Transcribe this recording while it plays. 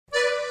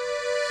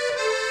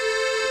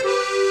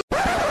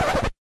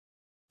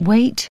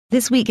Wait,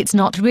 this week it's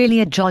not really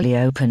a jolly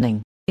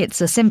opening.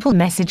 It's a simple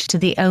message to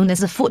the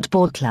owners of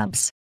football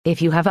clubs.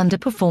 If you have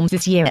underperformed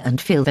this year and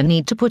feel the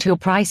need to put your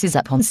prices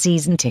up on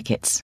season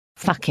tickets,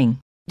 fucking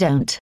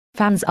don't.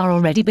 Fans are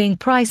already being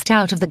priced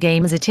out of the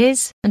game as it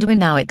is, and we're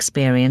now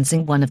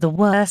experiencing one of the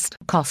worst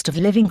cost of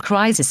living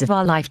crises of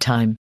our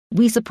lifetime.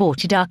 We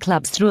supported our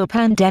clubs through a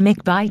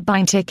pandemic by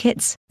buying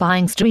tickets,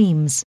 buying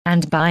streams,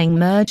 and buying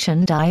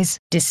merchandise,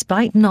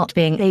 despite not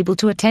being able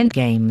to attend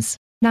games.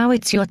 Now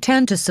it's your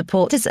turn to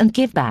support us and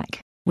give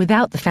back.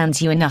 Without the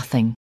fans you are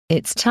nothing.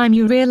 It's time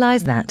you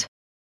realize that.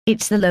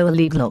 It's the lower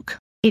league look.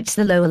 It's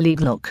the lower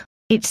league look.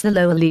 It's the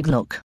lower league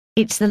look.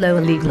 It's the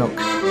lower league look.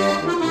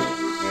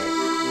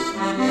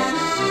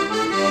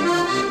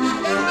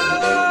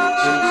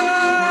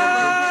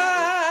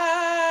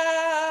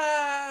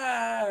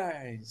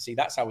 See,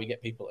 that's how we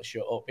get people to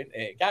shut up, isn't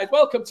it? Guys,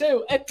 welcome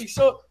to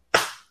episode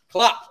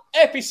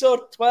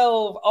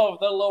 12 of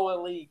the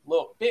lower league.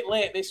 Look, bit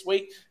late this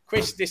week.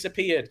 Chris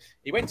disappeared.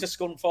 He went to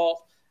Scunthorpe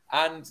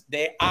and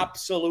they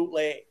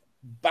absolutely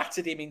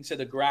battered him into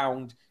the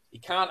ground. He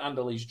can't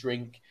handle his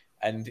drink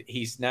and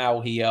he's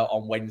now here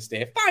on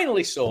Wednesday,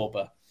 finally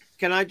sober.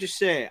 Can I just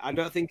say, I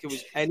don't think there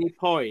was any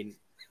point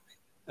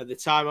at the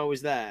time I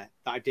was there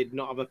that I did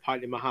not have a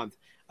pint in my hand,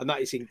 and that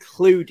is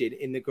included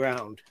in the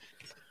ground.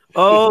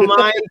 Oh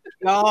my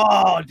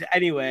God!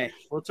 Anyway,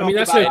 we'll talk.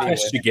 That's about how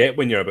best you get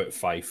when you're about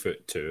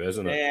 5'2",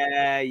 isn't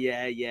it?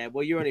 Yeah.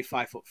 Well, you're only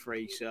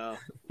 5'3", so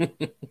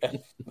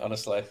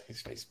honestly,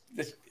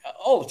 it's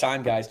all the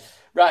time, guys.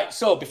 Right.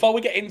 So before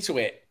we get into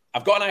it,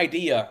 I've got an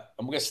idea,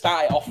 and we're going to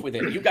start it off with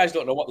it. You guys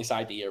don't know what this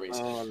idea is.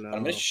 Oh no! I'm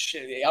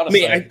honestly,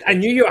 I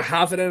knew you were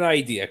having an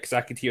idea because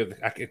I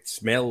could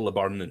smell the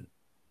burning.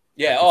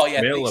 Yeah.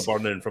 Smell the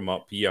burning from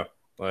up here.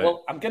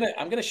 Well, I'm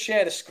gonna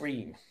share the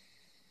screen.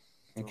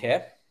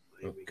 Okay.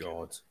 Oh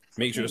God!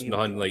 Make sure it's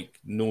nothing like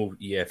no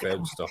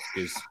EFL stuff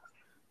because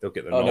they'll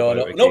get the.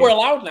 No, we're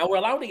allowed now. We're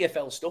allowed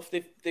EFL stuff.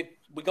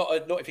 We got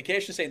a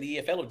notification saying the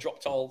EFL have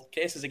dropped all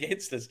cases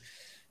against us.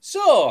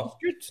 So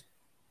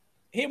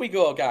here we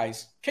go,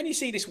 guys. Can you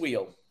see this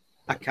wheel?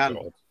 I can.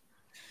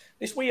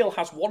 This wheel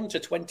has 1 to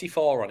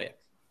 24 on it.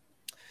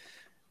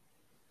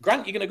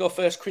 Grant, you're going to go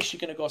first. Chris, you're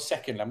going to go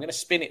second. I'm going to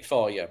spin it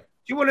for you. Do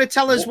you want to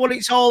tell us what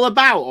it's all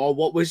about or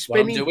what we're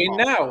spinning?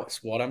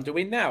 It's what I'm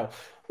doing now.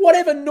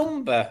 Whatever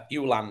number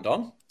you land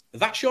on,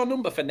 that's your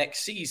number for next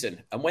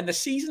season. And when the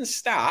season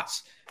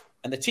starts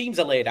and the teams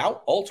are laid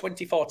out, all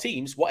 24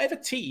 teams, whatever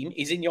team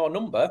is in your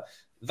number,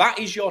 that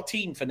is your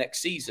team for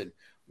next season.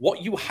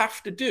 What you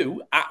have to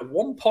do at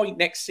one point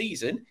next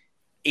season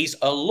is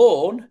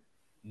alone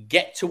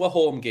get to a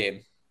home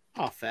game.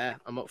 Oh, fair.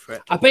 I'm up for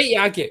it. I bet you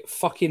I get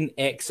fucking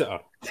Exeter.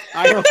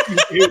 I hope you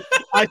do.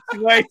 I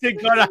swear to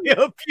God, I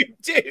hope you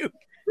do.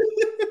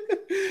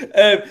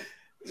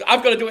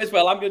 I've got to do it as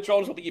well. I'm going to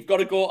draw something. You've got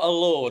to go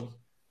alone.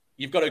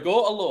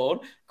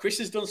 Chris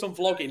has done some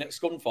vlogging at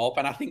Scunthorpe,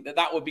 and I think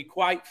that would be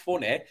quite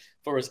funny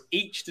for us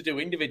each to do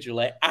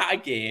individually at a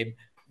game.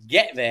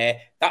 Get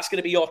there. That's going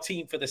to be your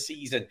team for the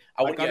season.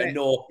 I want you to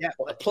know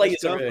what the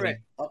players are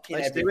earning.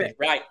 Let's do it.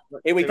 Right.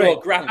 Here we go,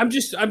 Grant. I'm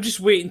just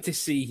waiting to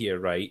see here,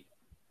 right?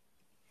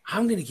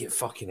 I'm going to get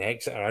fucking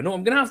Exeter. I know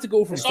I'm going to have to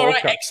go from. It's all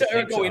right. Exeter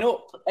are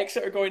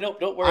going up.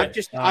 Don't worry.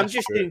 I'm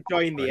just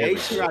enjoying the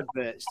Acer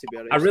adverts, to be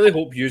honest. I really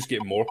hope you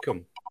get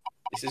Morecambe.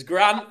 This is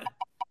Grant.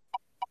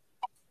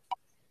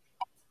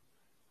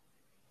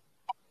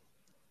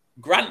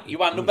 Grant, you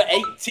are number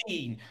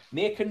 18.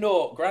 Make a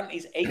note. Grant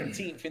is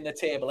 18th in the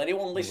table.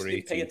 Anyone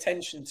listening, pay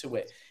attention to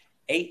it.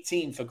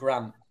 18 for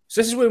Grant.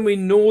 So this is when we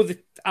know the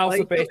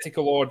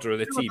alphabetical order of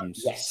the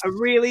teams. Yes.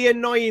 Really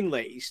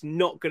annoyingly, it's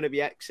not going to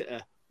be Exeter.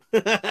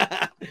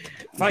 Not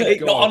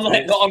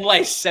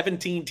unless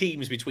 17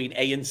 teams between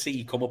A and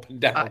C come up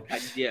and down.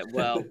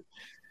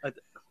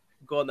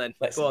 Go on then.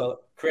 Let's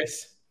go.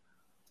 Chris,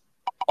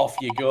 off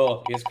you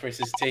go. Here's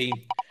Chris's team.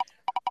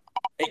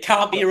 It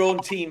can't be your own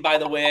team, by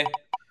the way.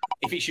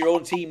 If it's your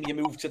own team, you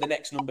move to the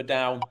next number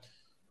down.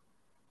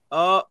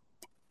 Oh.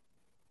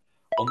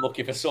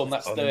 Unlucky for some,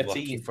 that's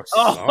 13.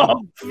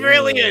 Oh,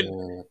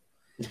 brilliant.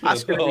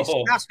 That's going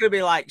to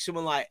be like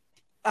someone like...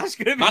 That's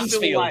going to be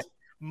Mansfield. Someone like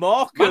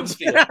Morecambe.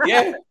 Mansfield,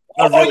 yeah.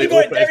 Really you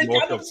got Derek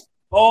Adams.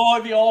 Oh,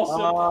 it'd be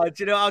awesome. Oh,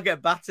 do you know, I'll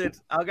get battered.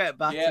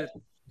 Yeah.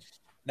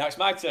 Now it's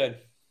my turn.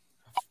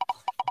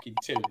 Fucking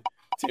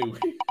two.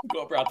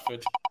 Got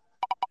Bradford.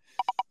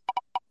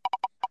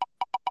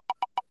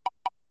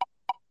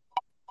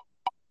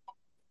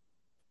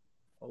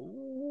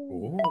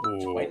 Ooh.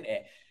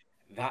 20.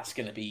 That's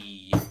going to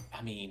be,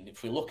 I mean,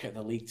 if we look at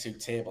the League Two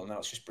table, now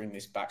let's just bring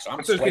this back. So I'm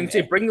going to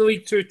say, bring the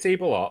League Two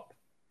table up.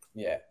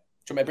 Yeah.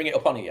 Do you want me to bring it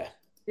up on here?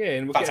 Yeah.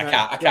 And I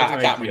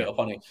can't bring it up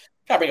on here.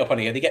 Can't bring it up on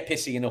here. They get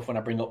pissy enough when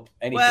I bring up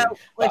anything. Well,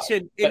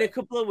 listen, in a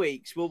couple of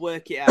weeks, we'll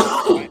work it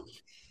out.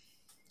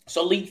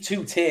 So League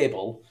Two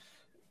table,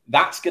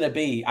 that's going to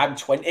be, I'm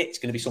 20. It's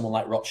going to be someone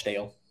like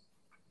Rochdale.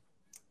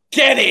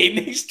 Get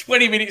in! He's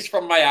 20 minutes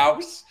from my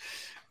house.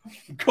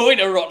 Going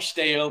to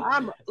Rochdale.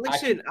 I'm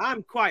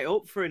quite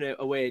up for an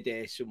away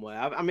day somewhere.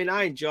 I mean,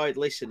 I enjoyed.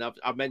 Listen,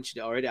 I've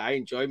mentioned it already. I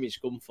enjoy my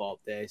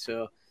Scunthorpe day.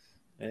 So,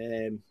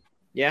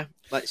 yeah,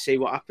 let's see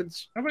what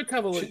happens. I would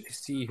have a look to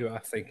see who I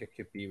think I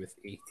could be with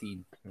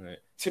 18. Right.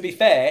 To be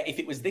fair, if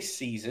it was this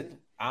season,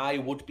 I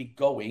would be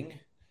going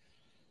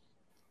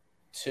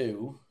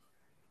to.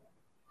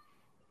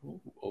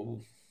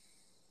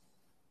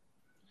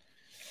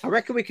 I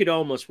reckon we could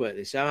almost work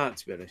this out.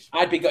 To be honest,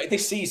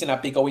 this season.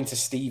 I'd be going to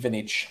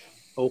Stevenage.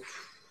 Oh,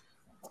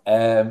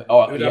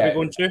 Who would I be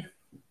going to?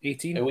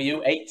 18. Who are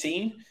you?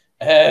 18.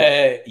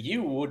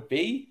 You would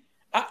be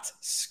at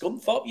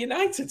Scunthorpe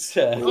United,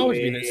 sir. Oh,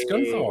 we've been at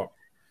Scunthorpe.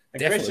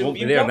 Definitely won't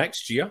be there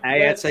next year.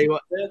 Hey, I tell you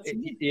what,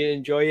 you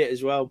enjoy it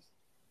as well.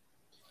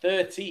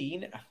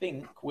 13, I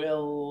think,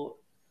 will.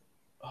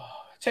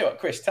 Tell you what,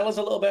 Chris, tell us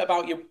a little bit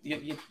about your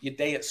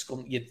day at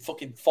your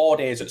fucking 4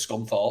 days at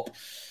Scunthorpe,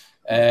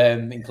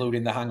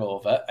 including the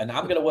hangover, and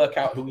I'm going to work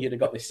out who you'd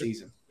have got this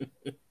season.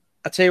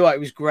 I tell you what, it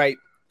was great,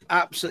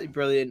 absolutely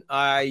brilliant.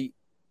 I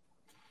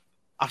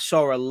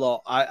saw a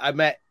lot. I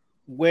met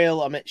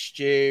Will, I met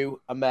Stu,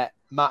 I met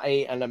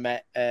Matty, and I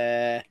met.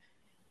 I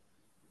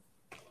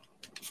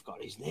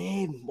forgot his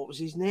name. What was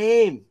his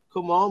name?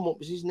 Come on, what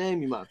was his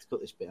name? You might have to cut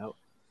this bit out.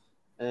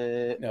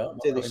 No.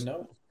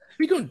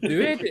 We don't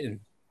do editing.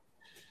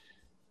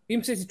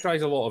 He says he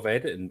tries a lot of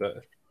editing,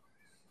 but.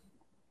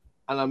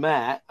 And I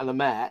met.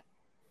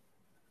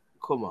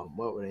 Come on,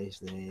 what was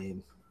his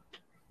name?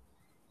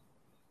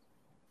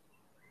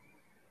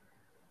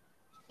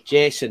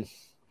 Jason.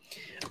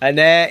 And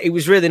it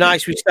was really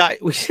nice. We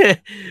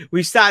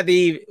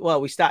started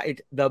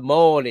the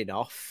morning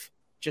off,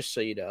 just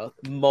so you know,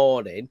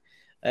 morning,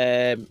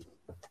 in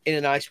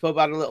a nice pub,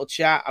 had a little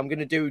chat. I'm going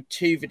to do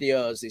 2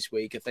 videos this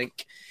week, I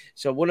think.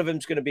 So one of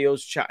them's going to be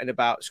us chatting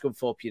about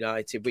Scunthorpe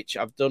United, which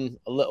I've done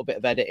a little bit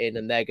of editing,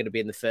 and they're going to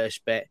be in the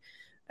first bit.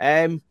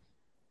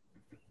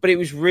 But it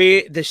was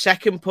the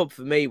second pub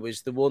for me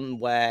was the one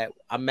where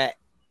I met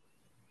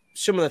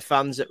some of the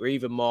fans that were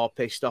even more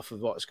pissed off of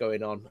what's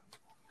going on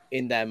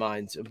in their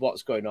minds, of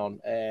what's going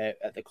on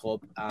at the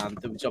club. And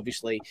there was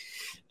obviously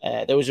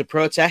there was a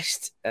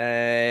protest.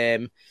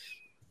 Got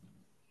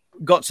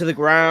to the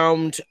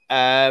ground.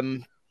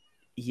 On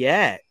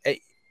the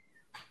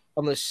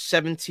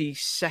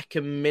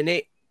 72nd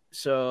minute.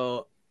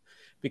 So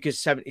because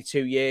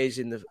 72 years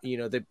in the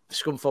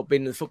Scunthorpe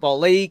been in the Football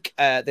League,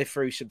 they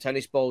threw some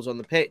tennis balls on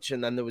the pitch,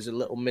 and then there was a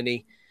little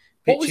mini.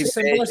 What was the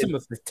symbolism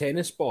of the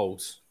tennis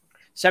balls?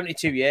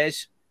 72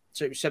 years.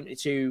 So it was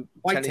 72.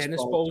 Why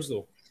tennis balls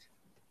though?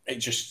 It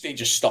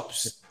just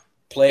stops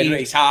playing.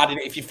 It's hard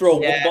if you throw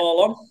one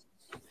ball on.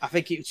 I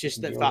think it was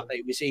just the fact that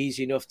it was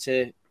easy enough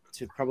to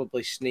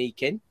probably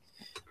sneak in.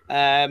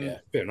 Fair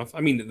enough.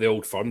 I mean, at the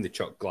Old Firm, they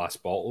chucked glass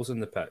bottles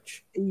in the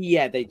pitch.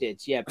 Yeah, they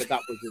did. Yeah, but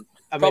that wasn't.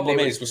 Problem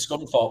is, with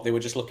Scunthorpe, they were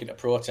just looking to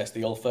protest.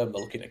 The Old Firm,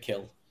 they're looking to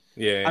kill.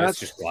 Yeah, and it's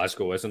just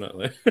Glasgow, isn't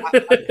it?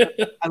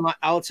 And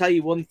I'll tell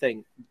you one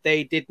thing: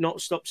 they did not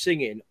stop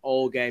singing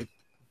all game.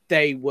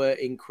 They were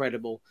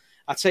incredible.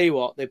 I tell you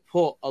what, they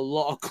put a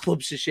lot of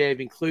clubs to shame,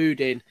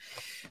 including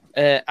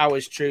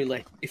ours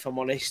truly, if I'm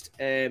honest.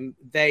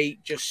 They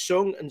just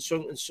sung and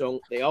sung and sung.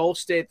 They all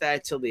stayed there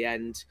till the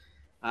end.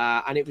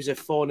 And it was a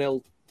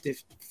 4-0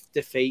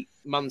 defeat.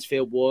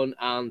 Mansfield won,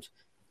 and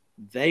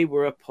they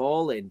were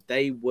appalling.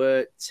 They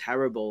were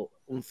terrible.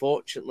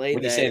 Unfortunately,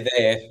 when you say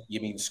they, you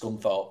mean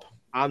Scunthorpe.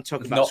 I'm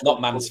talking about not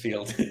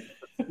Mansfield.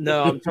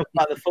 No, I'm talking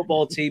about the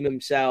football team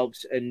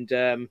themselves. And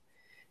do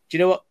you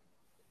know what?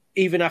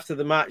 Even after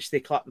the match,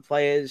 they clapped the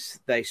players.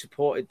 They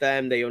supported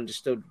them. They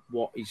understood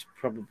what is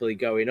probably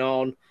going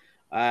on.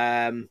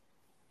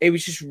 It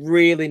was just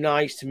really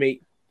nice to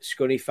meet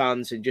Scunny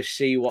fans and just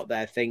see what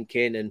they're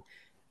thinking. And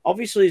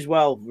obviously, as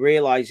well,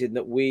 realizing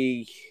that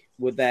we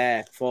were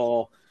there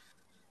for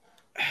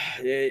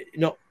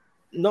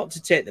not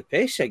to take the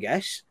piss, I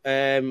guess.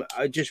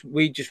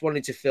 We just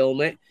wanted to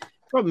film it.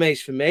 Problem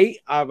is, for me,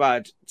 I've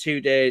had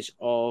 2 days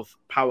of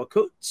power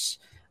cuts,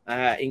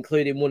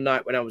 including one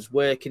night when I was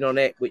working on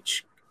it,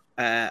 which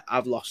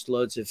I've lost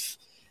loads of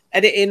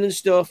editing and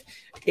stuff.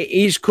 It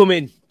is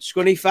coming,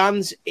 Scunny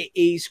fans. It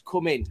is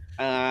coming.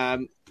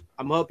 I'm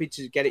hoping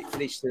to get it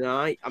finished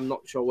tonight. I'm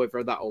not sure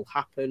whether that will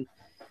happen.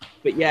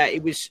 But yeah,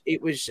 it was.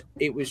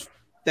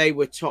 They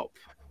were top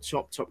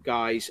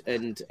guys,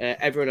 and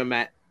everyone I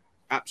met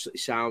absolutely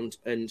sound,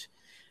 and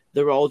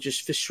they're all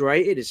just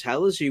frustrated as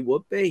hell, as you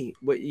would be,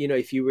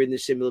 if you were in a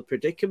similar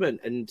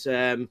predicament. And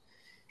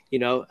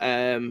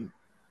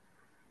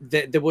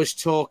there was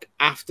talk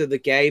after the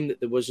game that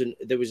there was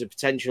a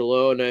potential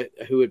owner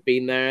who had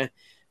been there.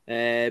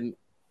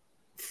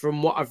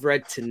 From what I've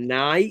read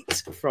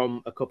tonight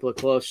from a couple of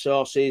close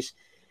sources,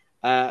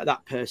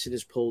 that person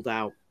has pulled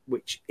out,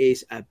 which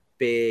is a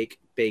big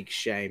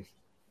shame.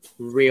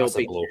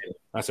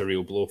 That's a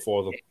real blow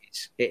for them.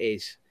 It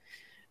is.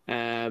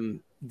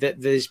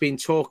 There's been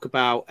talk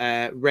about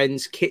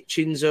Wren's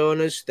Kitchens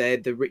owners. They're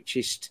the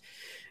richest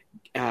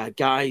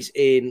guys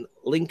in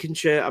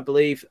Lincolnshire, I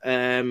believe.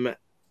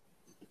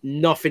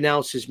 Nothing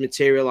else has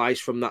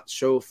materialised from that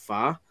so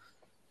far.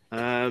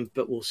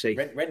 But we'll see.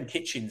 Ren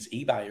Kitchen's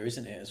eBuyer,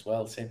 isn't it, as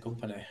well? Same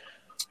company.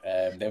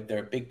 They're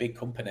a big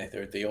company.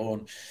 They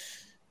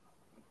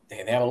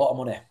have a lot of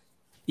money.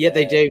 Yeah,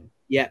 they do.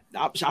 Yeah,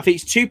 I think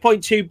it's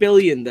 2.2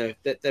 billion though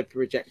that they're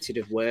projected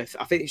of worth.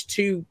 I think it's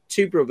two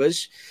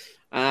brothers,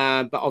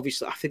 but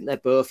obviously I think they're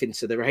both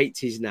into their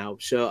 80s now.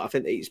 So I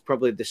think it's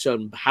probably the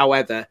son.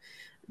 However,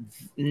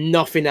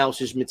 nothing else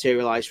has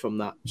materialised from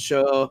that.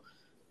 So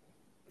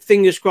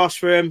fingers crossed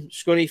for him.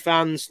 Scunny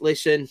fans,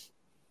 listen.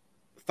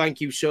 Thank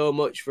you so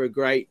much for a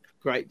great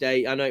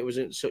day. I know it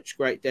wasn't such a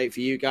great day for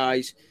you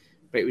guys,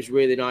 but it was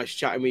really nice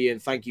chatting with you.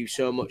 And thank you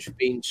so much for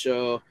being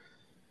so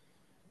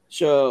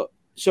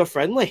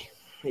friendly.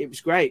 It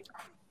was great.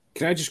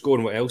 Can I just go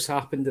on what else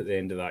happened at the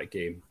end of that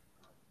game?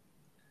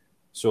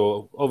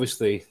 So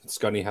obviously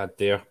Scunny had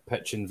their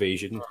pitch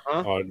invasion,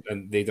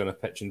 and they done a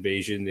pitch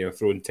invasion. They were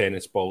throwing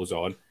tennis balls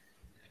on.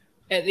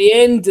 At the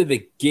end of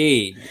the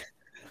game,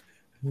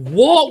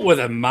 what were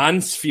the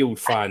Mansfield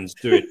fans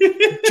doing?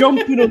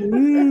 Jumping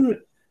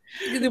on.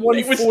 They won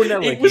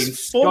 4-0. It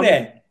was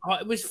funny.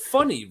 It was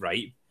funny,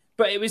 right?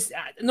 But it was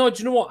no.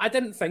 Do you know what? I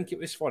didn't think it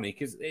was funny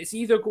because it's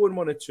either going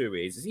one of two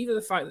ways. It's either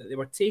the fact that they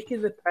were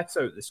taking the piss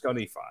out the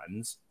Scunny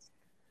fans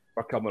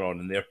for coming on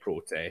in their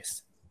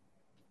protest.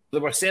 They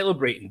were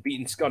celebrating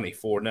beating Scunny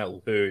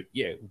 4-0, who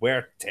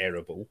were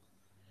terrible,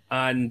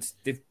 and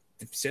they've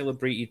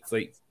celebrated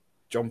like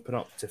jumping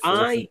up to.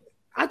 I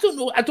don't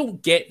know. I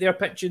don't get their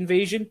pitch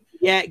invasion.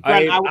 Yeah,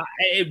 Grant,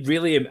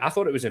 I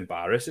thought it was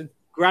embarrassing.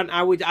 Grant,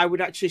 I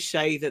would actually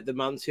say that the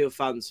Mansfield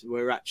fans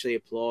were actually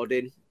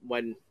applauding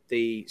when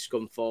the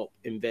Scunthorpe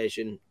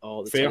invasion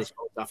or the tennis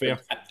balls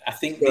happened. I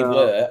think they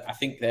were. I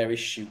think their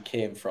issue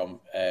came from,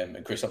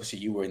 and Chris, obviously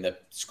you were in the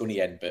Scunny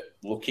end, but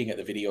looking at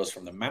the videos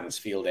from the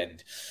Mansfield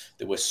end,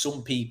 there were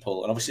some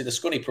people, and obviously the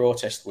Scunny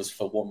protest was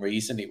for one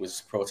reason, it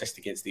was protest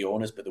against the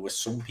owners, but there were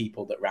some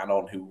people that ran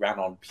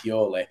on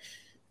purely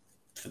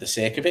for the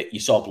sake of it. You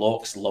saw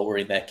blokes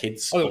lowering their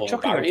kids over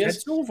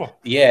barriers.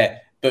 Yeah,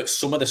 but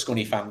some of the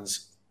Scunny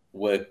fans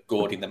were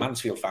goading the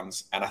Mansfield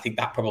fans, and I think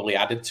that probably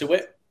added to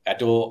it. I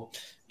don't,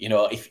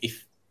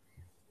 if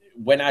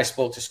when I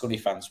spoke to Scunny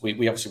fans, we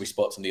obviously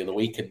spoke to them the other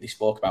week, and they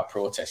spoke about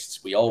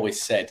protests. We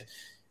always said,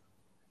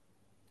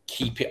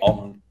 keep it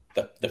on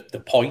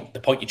the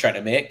point you're trying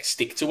to make,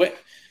 stick to it.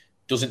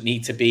 Doesn't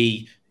need to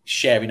be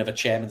sharing of a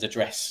chairman's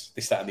address,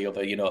 this, that, and the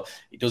other.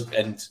 It does,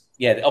 and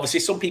yeah, obviously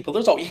some people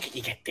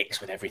you get dicks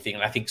with everything,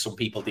 and I think some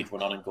people did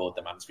run on and goad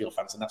the Mansfield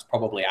fans, and that's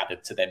probably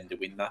added to them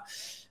doing that.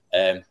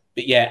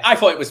 But yeah, I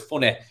thought it was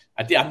funny.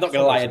 I'm not going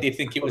to lie, I did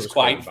think it was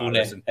quite funny.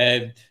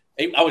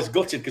 I was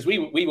gutted because we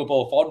were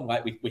both on,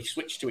 like we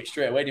switched to it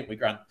straight away, didn't we,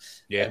 Grant?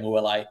 Yeah. And we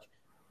were like,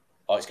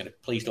 oh, it's going to,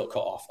 please don't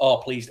cut off. Oh,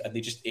 please. And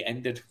it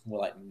ended. We're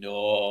like,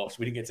 no. So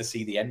we didn't get to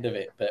see the end of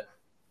it. But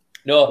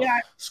no, yeah,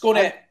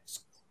 Scunny.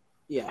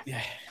 Yeah.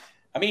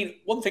 I mean,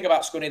 one thing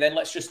about Scunny then,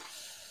 let's just,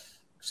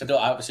 so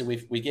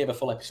obviously we gave a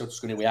full episode to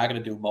Scunny. We are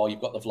going to do more.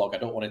 You've got the vlog. I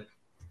don't want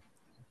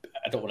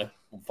to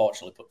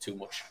unfortunately put too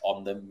much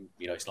on them.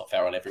 It's not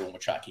fair on everyone. We're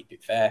trying to keep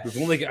it fair.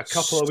 We've only got a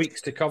couple of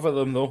weeks to cover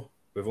them, though.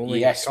 We've only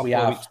got a couple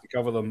of weeks to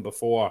cover them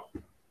before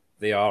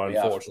they are,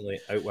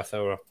 unfortunately, out with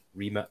our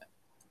remit.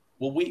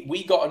 Well,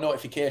 we got a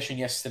notification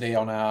yesterday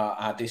on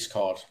our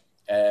Discord,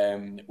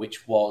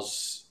 which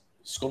was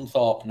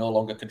Scunthorpe no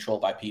longer controlled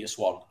by Peter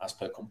Swan as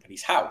per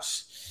Company's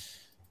House.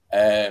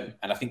 And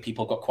I think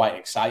people got quite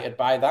excited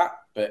by that.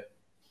 But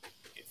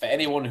for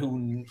anyone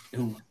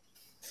who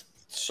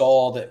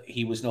saw that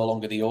he was no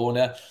longer the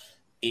owner,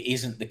 it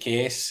isn't the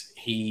case.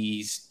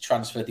 He's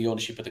transferred the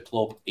ownership of the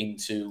club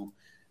into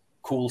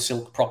Cool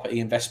Silk Property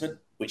Investment,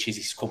 which is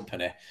his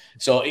company.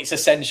 So it's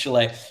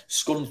essentially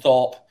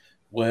Scunthorpe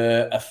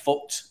were a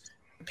foot,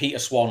 Peter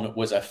Swan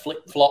was a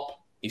flip-flop.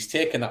 He's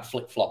taken that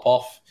flip-flop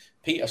off.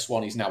 Peter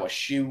Swan is now a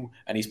shoe,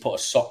 and he's put a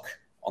sock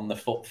on the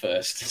foot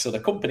first. So the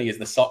company is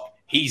the sock,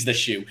 he's the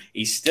shoe.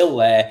 He's still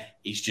there.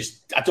 He's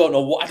just, I don't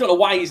know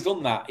why he's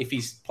done that. If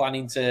he's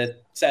planning to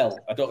sell,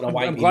 I don't know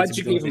why. I'm glad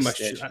you gave him a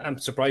shoe. I'm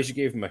surprised you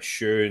gave him a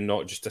shoe,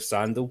 not just a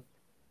sandal.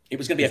 It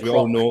was going to be a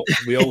croc.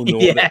 We all know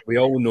Yeah. that. We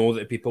all know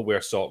that people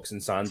wear socks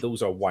and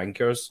sandals are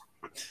wankers.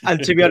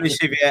 And to be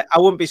honest with you, I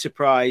wouldn't be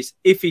surprised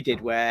if he did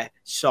wear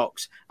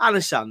socks and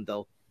a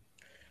sandal.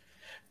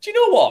 Do you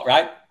know what?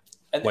 Right,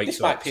 and White this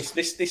socks.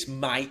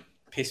 might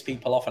piss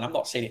people off, and I'm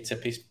not saying it to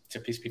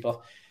piss people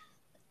off.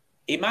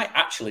 He might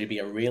actually be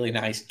a really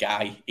nice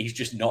guy. He's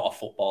just not a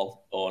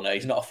football owner.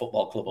 He's not a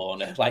football club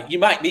owner. Like he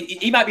might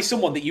be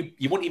someone that you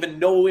wouldn't even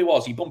know who he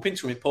was. You bump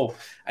into him in pub,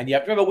 and you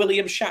remember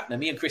William Shatner.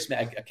 Me and Chris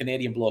met a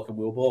Canadian bloke, and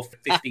we were both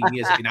 15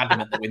 years have been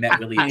adamant that we met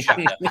William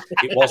Shatner.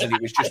 It wasn't.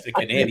 It was just a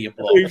Canadian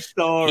bloke. True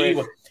story.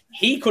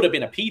 He could have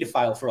been a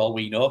paedophile for all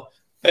we know,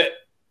 but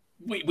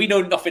we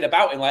know nothing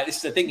about him. Like this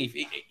is the thing.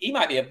 He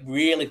might be a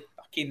really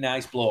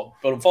nice bloke,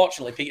 but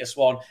unfortunately Peter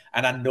Swan,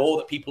 and I know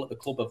that people at the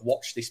club have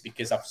watched this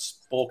because I've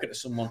spoken to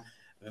someone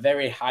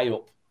very high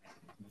up.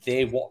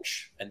 They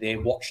watched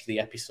the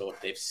episode.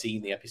 They've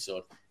seen the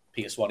episode.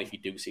 Peter Swan, if you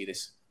do see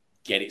this,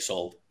 get it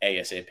sold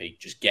ASAP.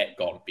 Just get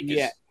gone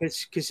because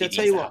because I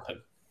tell you what,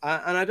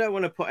 and I don't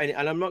want to put any,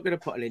 and I'm not going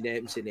to put any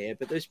names in here,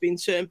 but there's been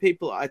certain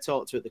people that I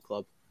talk to at the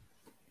club,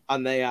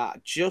 and they are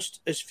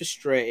just as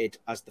frustrated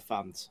as the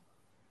fans,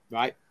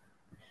 right?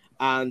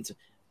 And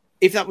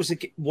if that was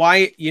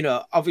why,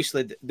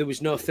 obviously there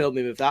was no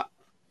filming of that.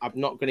 I'm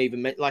not going to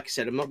even, like I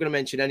said, I'm not going to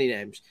mention any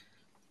names.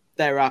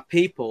 There are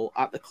people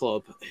at the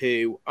club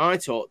who I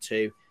talk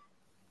to.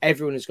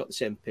 Everyone has got the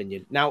same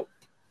opinion. Now,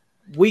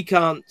 we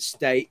can't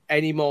state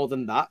any more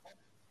than that.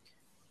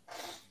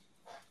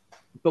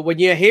 But when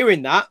you're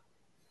hearing that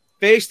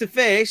face to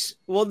face,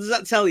 what does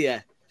that tell you?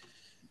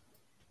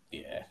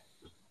 Yeah.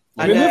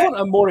 We move on to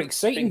a more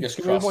exciting.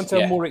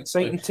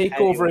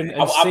 Takeover and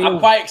I'm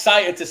quite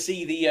excited to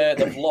see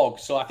the vlog.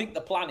 So I think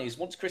the plan is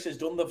once Chris has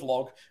done the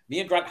vlog, me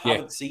and Grant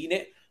haven't seen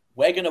it.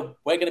 We're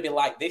gonna be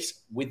like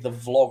this with the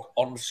vlog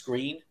on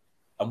screen,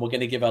 and we're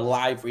gonna give a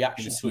live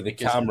reaction to it. The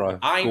camera.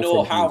 I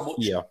know how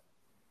much.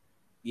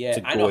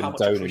 I know how much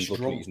Chris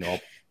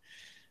drunk.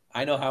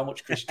 I know how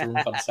much Chris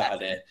drunk on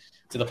Saturday,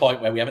 to the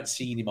point where we haven't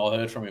seen him or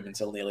heard from him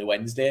until nearly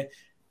Wednesday.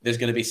 There's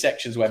going to be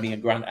sections where me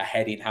and Grant are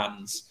head in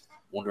hands,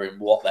 wondering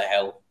what the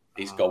hell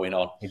is going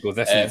on.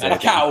 And I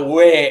can't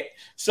wait.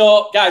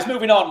 So, guys,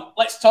 moving on.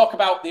 Let's talk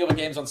about the other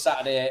games on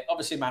Saturday.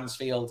 Obviously,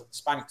 Mansfield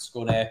spanked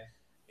Scunny.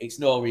 It's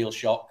no real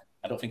shock.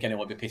 I don't think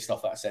anyone would be pissed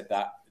off that I said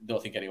that. I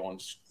don't think anyone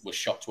was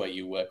shocked where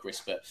you were,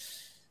 Chris. But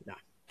no.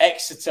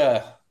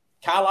 Exeter,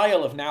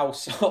 Carlisle have now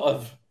sort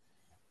of...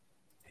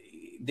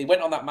 They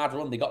went on that mad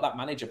run. They got that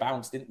manager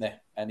bounce, didn't they?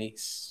 And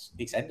it's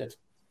ended.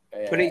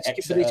 But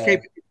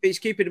it's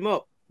keeping them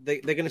up.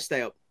 They're going to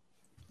stay up.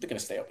 They're going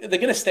to stay up. They're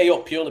going to stay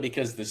up purely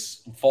because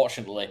there's,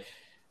 unfortunately,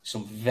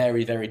 some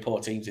very, very poor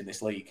teams in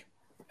this league.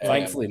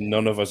 Thankfully,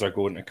 none of us are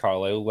going to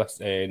Carlisle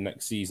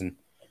next season.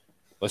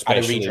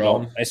 Especially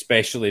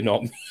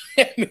not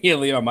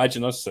me.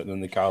 Imagine us sitting in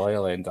the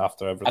Carlisle end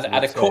after everything.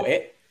 I'd have cut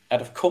it.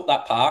 I'd have cut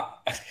that part.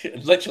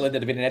 Literally,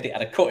 there'd have been an edit.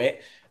 I'd have cut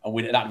it. And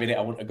at that minute,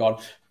 I wouldn't have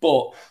gone.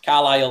 But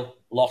Carlisle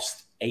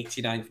lost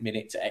 89th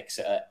minute to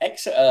Exeter.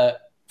 Exeter,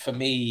 for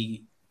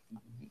me,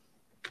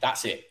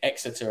 that's it.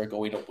 Exeter are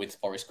going up with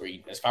Forest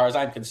Green. As far as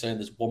I'm concerned,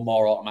 there's one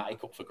more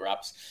automatic up for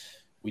grabs.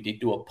 We did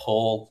do a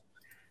poll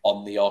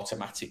on the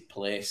automatic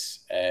place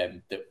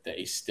that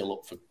is still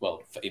up for,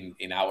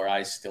 in our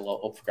eyes, still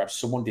up for grabs.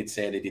 Someone did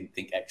say they didn't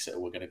think Exeter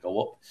were going to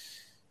go up.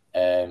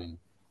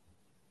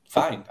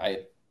 Fine.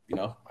 I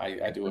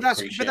do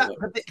appreciate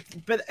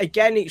it. But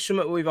again, it's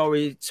something we've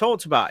already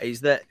talked about,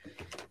 is that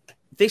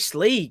this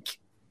league,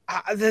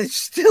 there's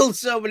still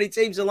so many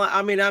teams.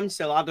 I'm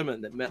still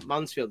adamant that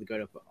Mansfield are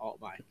going up at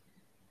automatic.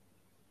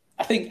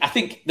 I think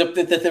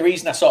the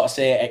reason I sort of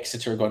say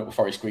Exeter are going up with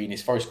Forest Green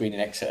is Forest Green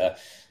and Exeter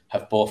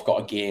have both got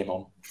a game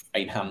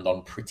in hand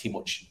on pretty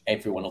much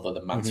everyone other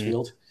than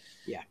Mansfield.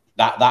 Mm-hmm. Yeah.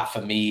 That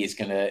for me is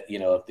going to,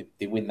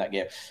 they win that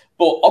game.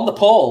 But on the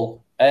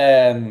poll,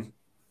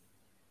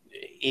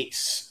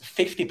 it's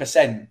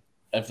 50%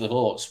 of the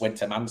votes went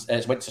to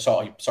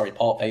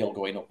Port Vale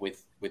going up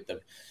with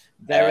them.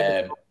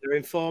 They're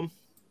in form.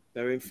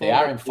 They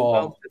are in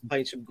form. They're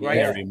playing some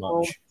great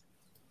football.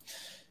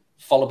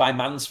 Followed by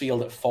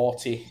Mansfield at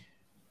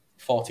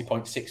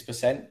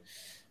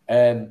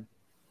 40.6%.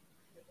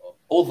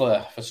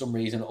 Other, for some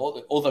reason,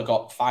 other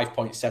got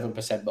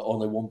 5.7%, but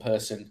only one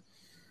person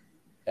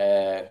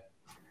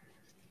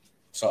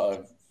sort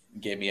of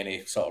gave me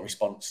any sort of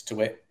response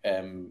to it,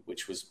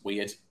 which was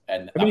weird.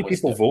 And how many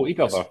people voted,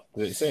 Other?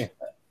 Did it say?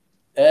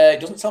 It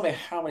doesn't tell me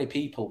how many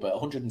people, but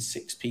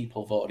 106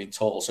 people voted in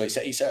total. So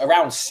it's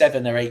around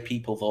 7 or 8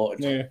 people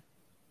voted. Yeah.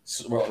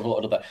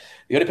 Voted.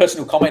 The only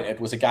person who commented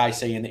was a guy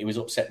saying that he was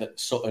upset that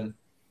Sutton.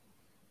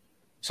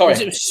 Sorry,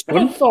 it was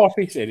Scunthorpe.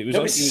 He said it was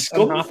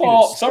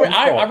Scunthorpe. Sorry,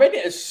 I read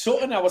it as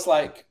Sutton. I was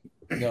like,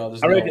 no,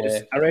 there's no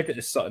way. I read it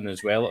as Sutton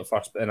as well at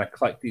first, but then I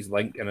clicked his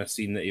link and I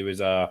seen that he was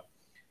a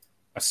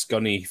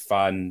Scunny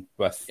fan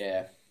with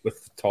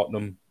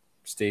Tottenham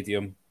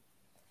Stadium.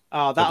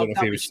 Oh, I don't know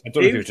if he was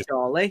just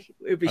Charlie.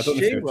 It would be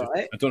Stu,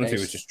 right? I don't know if he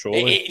was just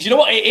trolling. Do you know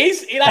what it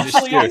is? It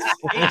actually is.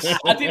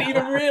 I didn't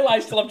even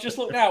realise till I've just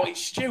looked now. It's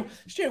Stu.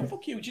 Stu,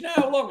 fuck you. Do you know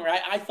how long,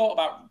 right? I thought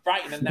about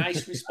writing a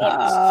nice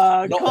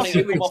response. Not wanting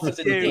to come off as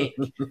a dick.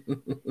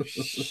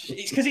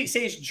 It's because it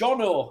says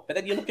Jono, but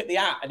then you look at the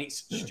 @ and it's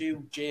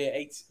Stu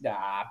J8.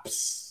 Nah.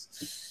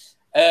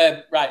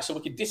 Right, so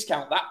we can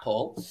discount that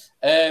poll.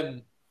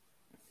 So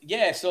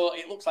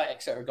it looks like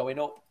Exeter are going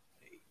up.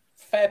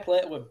 Fair play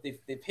to them.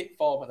 They've hit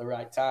form at the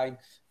right time.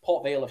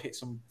 Port Vale have hit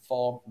some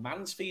form.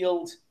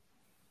 Mansfield,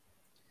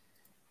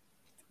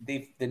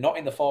 they're not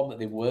in the form that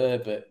they were,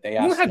 but they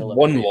are. Had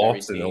one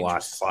loss in the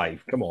last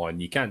 5. Come on,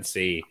 you can't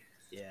say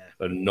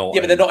they're not.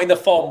 Yeah, but they're not in the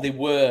form they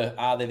were,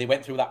 are they? They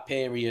went through that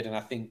period, and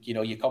I think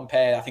you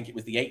compare. I think it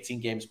was the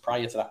 18 games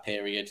prior to that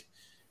period,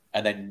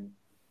 and then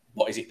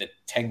what is it? The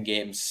 10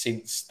 games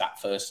since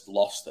that first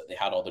loss that they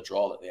had, or the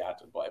draw that they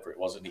had, or whatever it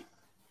was, and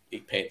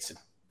it paid to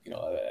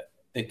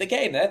They're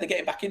getting there. They're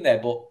getting back in there,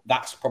 but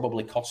that's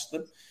probably cost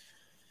them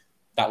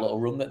that little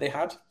run that they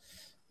had.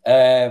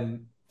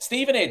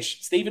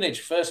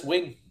 Stevenage, first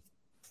win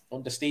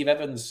under Steve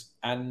Evans,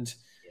 and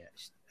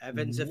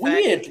Evans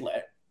weirdly,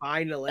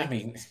 Finally. I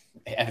mean,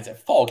 Evans are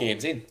 4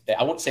 games in.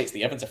 I wouldn't say it's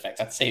the Evans effect.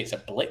 I'd say it's a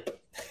blip,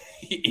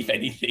 if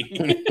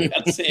anything.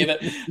 I'd say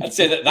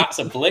that that's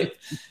a blip.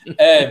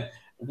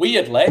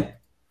 Weirdly,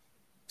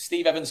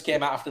 Steve Evans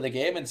came out after the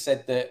game and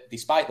said that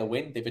despite the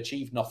win, they've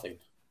achieved nothing.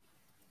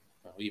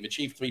 Well, you've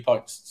achieved 3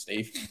 points,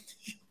 Steve.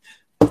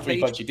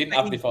 3 points you didn't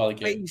have before the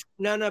game.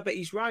 But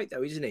he's right,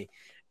 though, isn't he?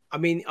 I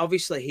mean,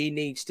 obviously, he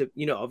needs to,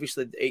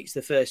 obviously, it's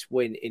the first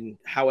win in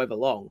however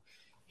long.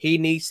 He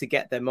needs to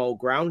get them all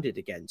grounded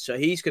again. So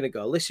he's going to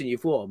go, listen,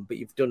 you've won, but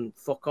you've done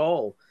fuck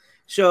all.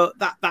 So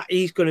that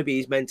is going to be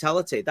his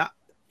mentality. That,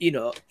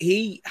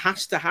 he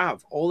has to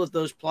have all of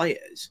those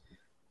players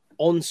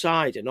on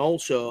side and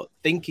also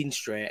thinking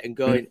straight and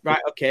going,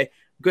 right, okay,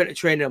 we're going to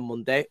train on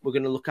Monday. We're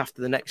going to look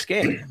after the next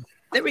game.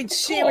 They're in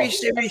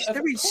serious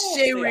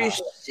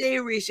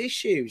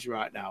issues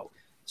right now.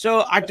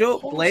 So I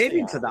don't blame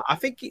him for that. I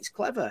think it's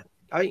clever.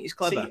 See,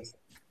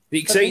 the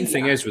exciting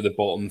thing is with the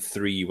bottom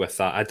 3 with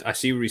that, I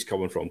see where he's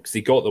coming from because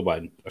they got the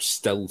win, are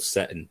still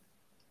sitting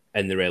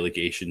in the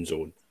relegation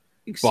zone.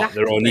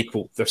 Exactly.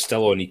 But they're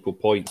still on equal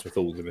points with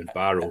Oldham and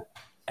Barrow.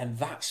 And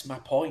that's my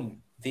point.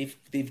 They've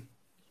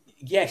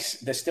yes,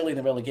 they're still in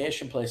the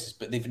relegation places,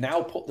 but they've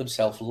now put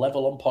themselves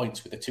level on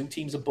points with the 2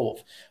 teams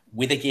above,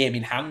 with a game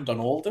in hand on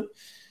Oldham.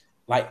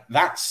 Like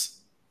that's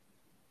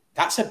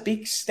a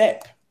big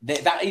step.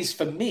 That is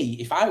for me.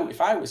 If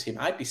I was him,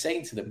 I'd be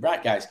saying to them,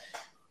 right, guys,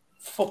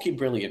 fucking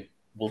brilliant.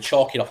 We'll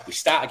chalk it off. We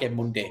start again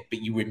Monday,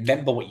 but you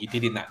remember what you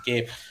did in that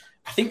game.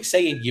 I think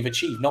saying you've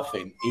achieved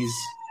nothing is.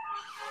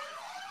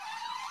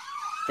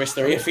 Chris,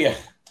 they're here for you.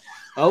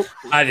 Oh,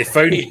 they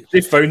found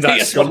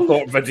that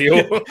Scunthorpe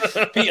video.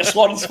 Peter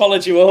Swan's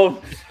followed you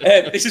home.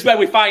 This is where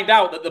we find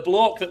out that the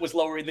bloke that was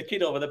lowering the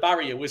kid over the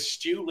barrier was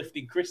Stu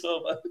lifting Chris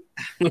over.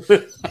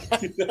 Chris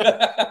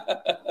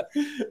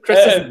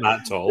isn't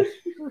that tall.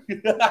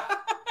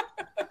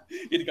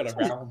 You'd have got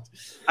around.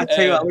 I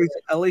tell you what,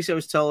 at least I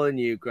was taller than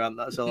you, Grant.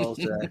 That's all I'll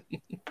say.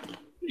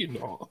 You're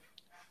not.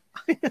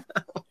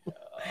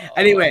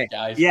 Anyway,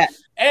 guys. Yeah.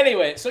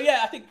 Anyway, so yeah,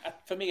 I think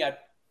for me, I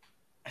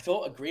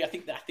don't agree. I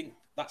think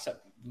that's a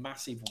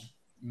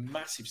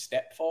massive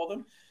step for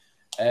them.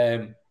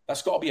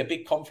 That's got to be a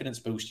big confidence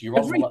boost. You're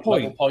every on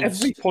point. points.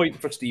 Every point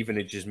for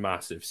Stevenage is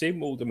massive.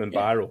 Same Oldham and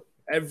Barrow.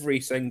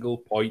 Every single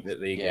point that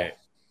they get.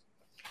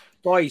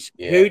 Boys,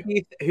 who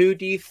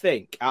do you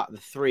think out of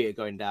the 3 are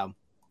going down?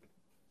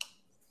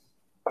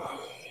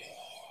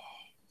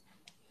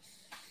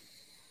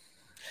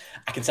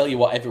 I can tell you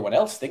what everyone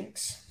else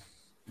thinks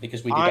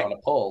because we did it on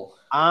a poll.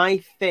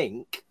 I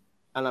think,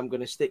 and I'm going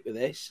to stick with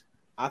this,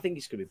 I think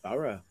it's going to be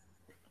Barrow.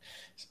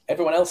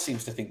 Everyone else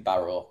seems to think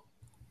Barrow.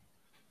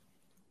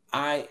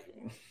 I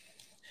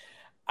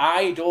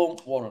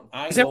don't want.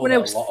 Does everyone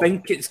else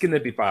think it's going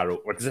to be Barrow,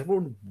 or does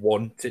everyone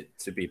want it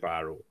to be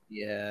Barrow?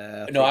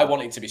 Yeah. No, I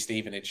want it to be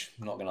Stevenage.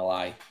 I'm not going to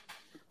lie.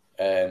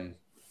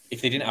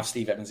 If they didn't have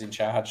Steve Evans in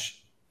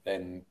charge,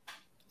 then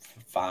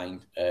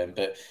fine.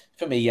 But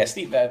for me, yeah,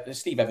 Steve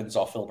Evans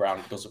or Phil Brown,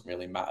 it doesn't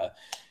really matter.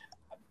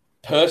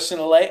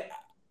 Personally,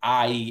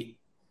 I'm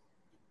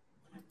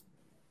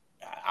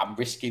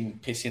risking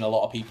pissing a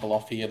lot of people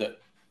off here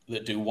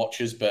that do watch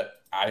us, but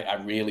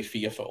I really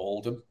fear for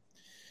Oldham.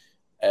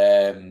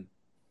 I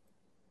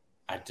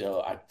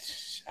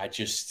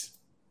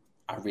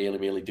really,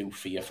 really do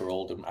fear for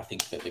Oldham. I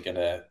think that they're going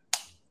to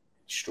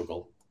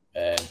struggle.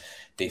 I'm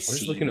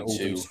just looking at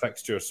Oldham's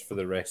fixtures for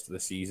the rest of the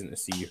season to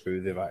see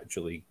who they've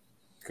actually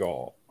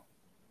got.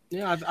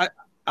 Yeah,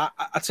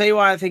 I tell you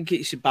why I think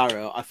it's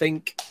Barrow. I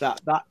think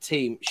that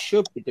team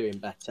should be doing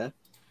better.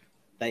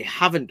 They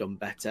haven't done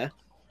better.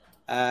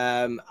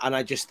 And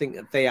I just think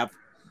that they have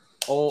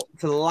for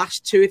the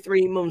last 2 or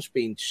 3 months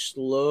been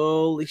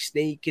slowly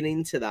sneaking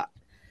into that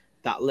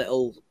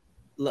little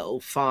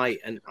fight.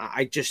 And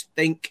I just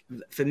think,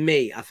 for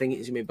me, I think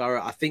it's going to be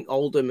Barrow. I think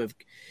Oldham,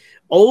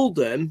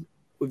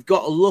 we've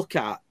got to look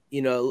at,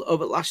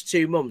 over the last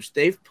 2 months,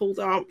 they've pulled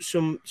out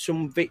some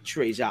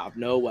victories out of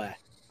nowhere,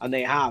 and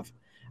they have.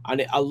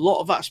 And a lot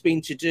of that's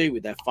been to do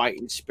with their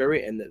fighting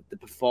spirit and the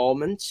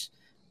performance.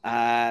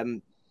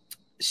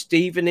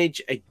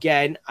 Stevenage,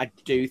 again, I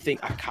do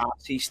think I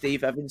can't see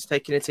Steve Evans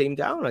taking a team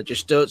down. I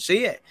just don't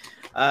see it.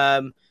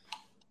 I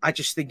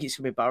just think it's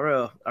going to be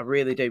Barrow. I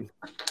really do.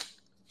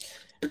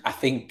 I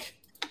think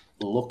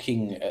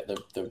looking at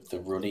the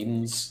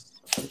run-ins,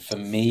 for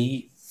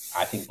me,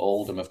 I think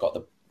Oldham have got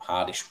the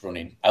hardest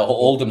running.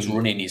 Oldham's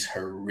running is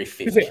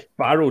horrific.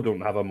 Barrow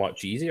don't have a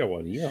much easier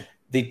one either.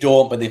 They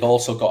don't, but they've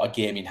also got a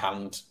game in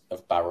hand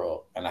of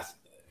Barrow. And I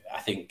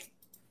think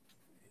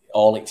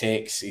all it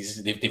takes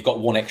is they've got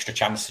one extra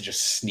chance to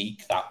just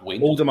sneak that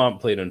win. Oldham aren't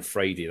playing on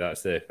Friday. That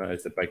is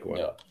the big one.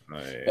 Yeah.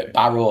 But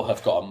Barrow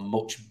have got a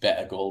much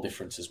better goal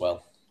difference as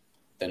well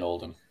than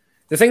Oldham.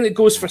 The thing that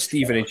goes for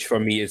Stevenage for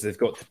me is they've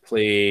got to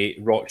play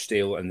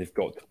Rochdale and they've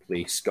got to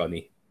play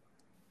Scunny.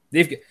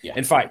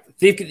 In fact,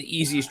 they've got the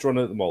easiest run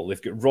of them all.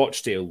 They've got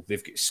Rochdale,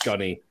 they've got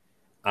Scunny,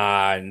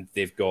 and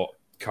they've got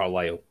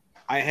Carlisle.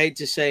 I hate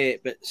to say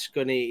it, but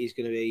Scunny is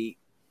going to be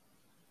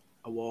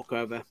a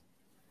walkover.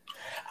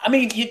 I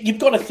mean, you've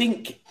got to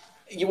think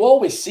you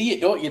always see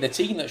it, don't you? The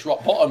team that's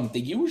rock bottom, they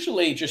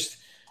usually just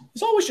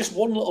there's always just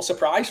one little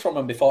surprise from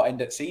them before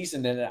end of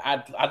season, and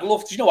I'd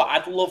love to. You know what?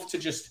 I'd love to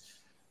just.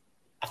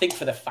 I think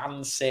for the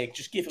fans' sake,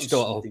 just give them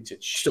something to.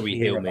 Just a wee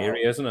Hail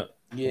Mary, isn't it?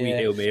 Yeah, wee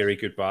Hail Mary,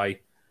 goodbye.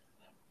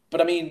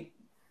 But I mean,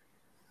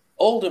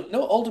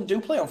 Oldham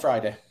do play on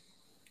Friday.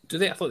 Do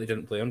they? I thought they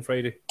didn't play on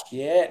Friday.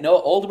 Yeah, no,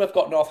 Oldham have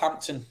got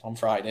Northampton on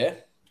Friday.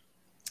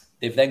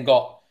 They've then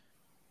got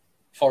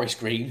Forest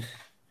Green.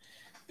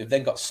 They've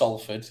then got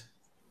Salford.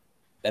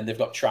 Then they've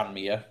got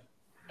Tranmere.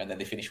 And then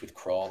they finish with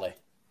Crawley.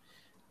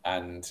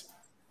 And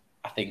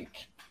I think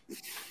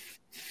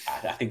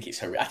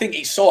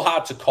it's so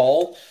hard to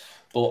call,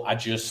 but I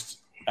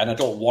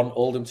don't want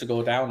Oldham to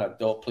go down.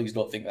 Please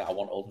don't think that I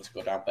want Oldham to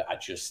go down, but I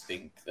just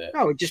think that.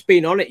 No, just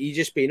being honest. You're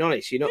just being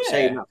honest. You're not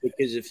saying that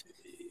because of,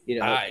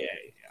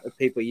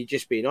 people. You're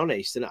just being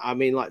honest. And I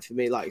mean, like for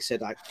me, like I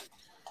said,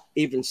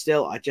 even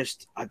still, I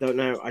don't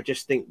know. I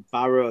just think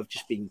Barrow have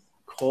just been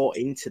caught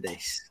into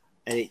this,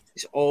 and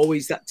it's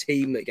always that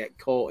team that get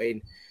caught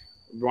in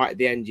right at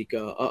the end. You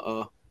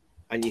go,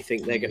 and you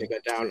think they're going to go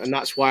down, and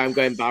that's why I'm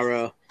going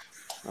Barrow.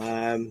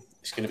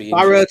 It's going to be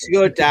Barrow to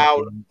go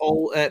down.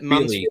 All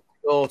Mansfield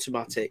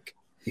automatic.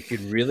 You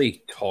could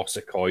really toss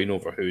a coin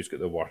over who's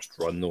got the worst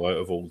run though out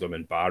of Oldham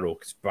and Barrow,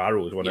 because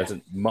Barrow's one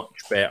isn't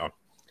much better.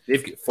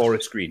 They've got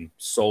Forest Green,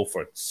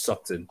 Salford,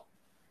 Sutton,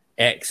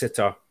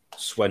 Exeter,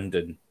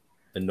 Swindon,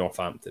 and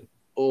Northampton.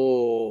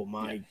 Oh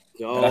my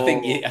god! But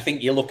I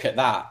think you look at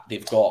that.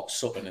 They've got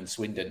Sutton and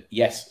Swindon.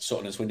 Yes,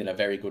 Sutton and Swindon are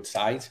very good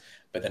sides,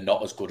 but they're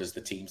not as good as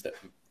the teams that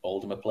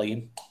Oldham are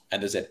playing.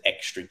 And there's an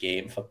extra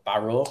game for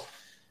Barrow.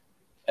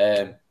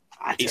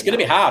 It's going to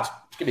be hard.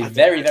 It's going to be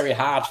very, very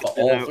hard for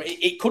all three.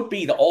 It could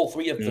be that all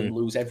three of them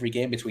lose every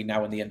game between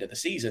now and the end of the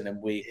season,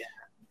 and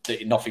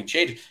nothing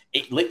changed.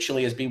 It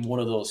literally has been one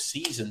of those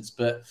seasons.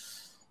 But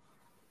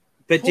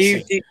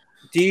do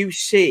you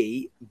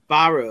see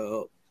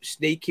Barrow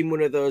sneaking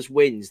one of those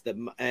wins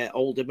that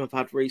Oldham have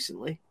had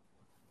recently,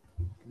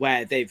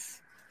 where they've,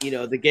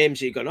 the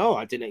games you've gone,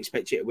 I didn't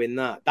expect you to win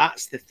that.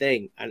 That's the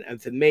thing.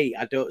 And for me,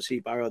 I don't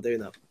see Barrow doing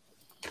that.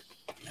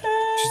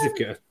 They've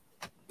got an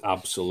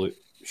absolute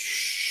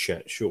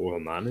shit show of a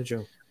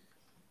manager.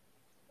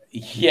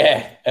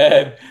 Yeah.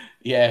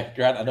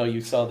 Grant, I know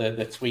you saw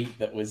the tweet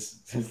that was...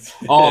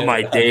 Oh,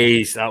 my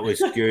days. That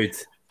was good.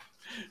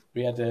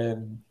 We had...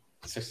 Grant,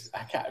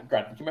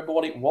 do you remember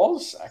what it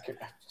was?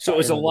 So it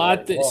was a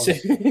lad that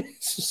said...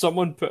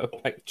 Someone put a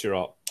picture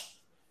up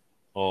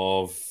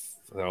of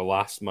their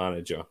last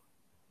manager.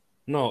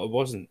 No, it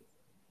wasn't.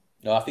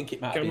 No, I think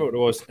it might I can't remember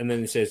what it was. And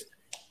then it says...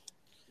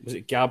 Was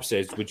it Gab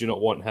says, would you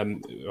not want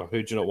him, or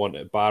who do you not want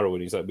at Barrow?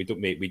 And he's like, we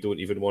don't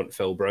even want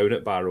Phil Brown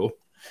at Barrow.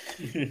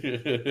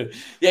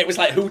 It was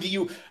like, who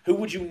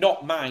would you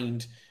not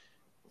mind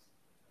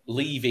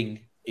leaving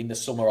in the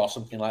summer or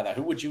something like that?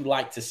 Who would you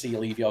like to see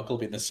leave your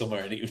club in the summer?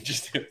 And it was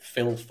just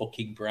Phil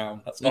fucking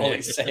Brown. That's all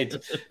it said.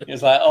 It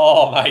was like,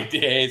 oh my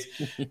days.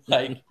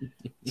 Like,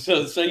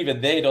 so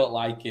even they don't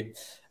like him.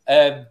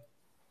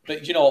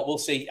 But you know what? We'll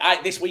see.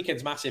 This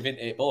weekend's massive, isn't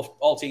it?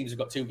 All teams have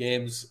got 2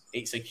 games.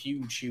 It's a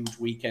huge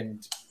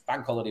weekend,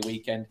 bank holiday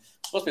weekend.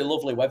 It's supposed to be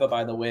lovely weather,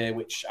 by the way,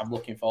 which I'm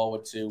looking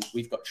forward to.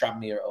 We've got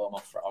Tranmere at home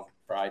on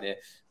Friday.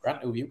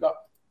 Grant, who have you got?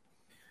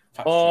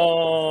 Do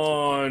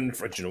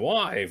you know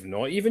what? I've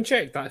not even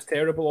checked. That's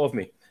terrible of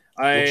me.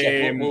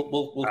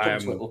 We'll come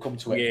to it. We'll come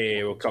to it.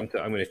 Yeah, we'll come to it.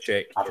 I'm going to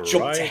check. I've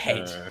jumped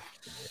ahead.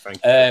 Thank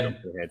you.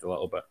 Jumped ahead a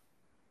little bit.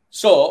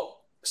 So,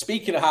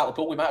 speaking of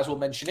Hartlepool, we might as well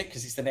mention it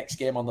because it's the next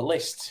game on the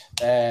list.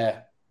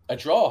 A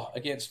draw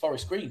against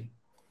Forest Green.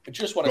 I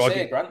just want to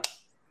say, Grant,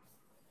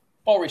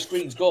 Forest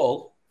Green's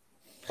goal.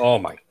 Oh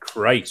my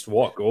Christ,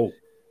 what goal.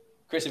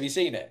 Chris, have you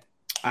seen it?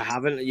 I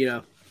haven't,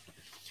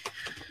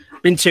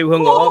 Been too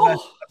hungover.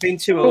 I've been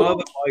too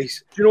hungover,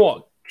 boys. Do you know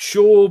what?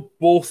 Show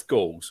both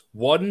goals.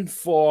 One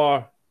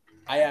for...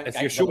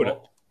 if you're showing it.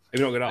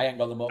 You're not gonna, I ain't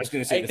got them up. I was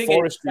going to say the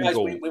Forest Green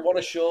goal. We want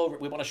to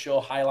show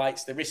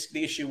highlights. The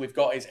issue we've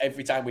got is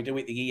every time we do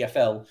it, the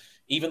EFL,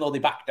 even though they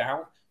back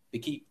down, they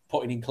keep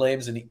putting in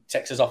claims and it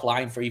takes us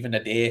offline for even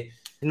a day.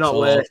 Not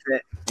worth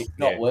it. It's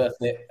not worth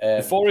it.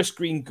 The Forest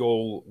Green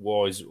goal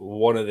was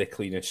one of the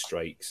cleanest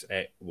strikes.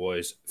 It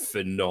was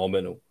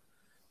phenomenal.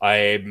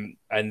 And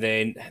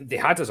then they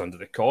had us under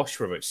the cosh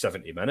for about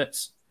 70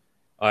 minutes.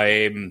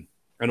 I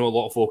know a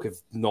lot of folk have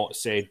not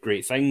said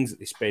great things.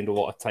 They spend a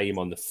lot of time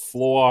on the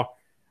floor.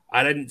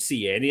 I didn't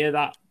see any of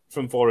that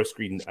from Forest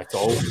Green at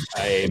all.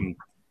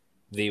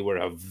 They were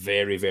a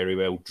very, very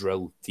well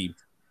drilled team.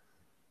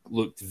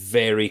 Looked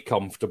very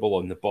comfortable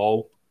on the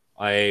ball.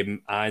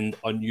 And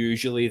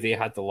unusually, they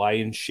had the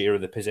lion's share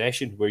of the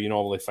possession, where you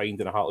normally find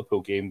in a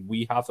Hartlepool game,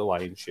 we have the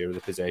lion's share of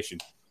the possession.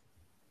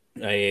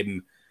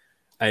 And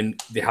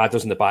they had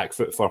us in the back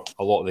foot for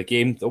a lot of the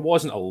game. There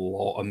wasn't a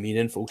lot of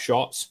meaningful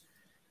shots.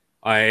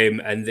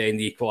 And then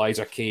the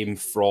equaliser came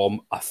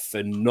from a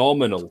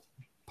phenomenal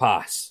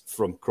pass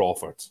from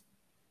Crawford.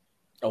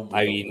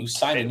 Who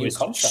signed a new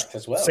contract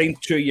as well.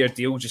 Signed 2-year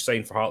deal, just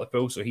signed for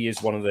Hartlepool, so he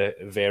is one of the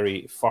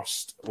very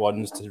first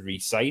ones to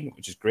re-sign,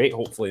 which is great.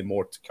 Hopefully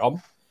more to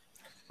come.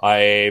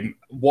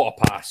 What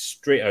a pass,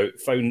 straight out.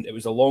 Found it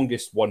was the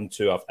longest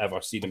 1-2 I've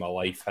ever seen in my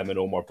life. Him and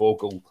Omar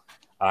Bogle,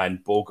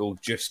 and Bogle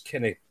just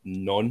kind of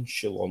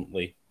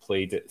nonchalantly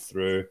played it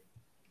through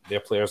their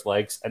players'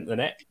 legs into the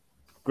net.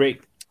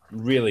 Great,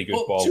 really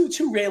good ball.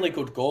 Two really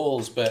good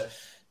goals, but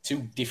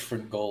two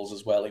different goals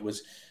as well. It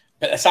was,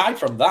 but aside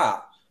from those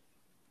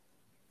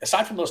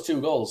two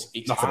goals,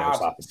 it's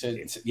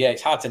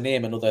hard to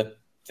name another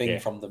thing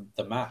from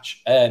the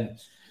match.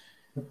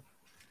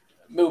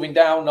 Moving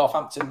down,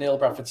 Northampton 0,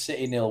 Bradford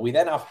City 0. We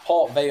then have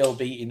Port Vale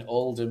beating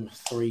Oldham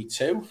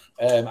 3-2.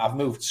 I've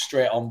moved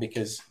straight on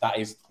because that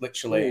is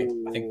literally.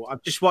 I think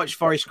I've just watched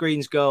Forest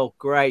Green's goal.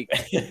 Great,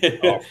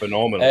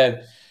 phenomenal.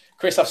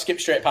 Chris, I've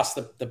skipped straight past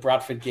the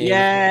Bradford game.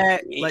 Yeah,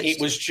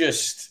 it was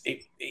just.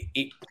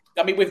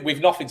 I mean,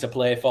 we've nothing to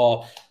play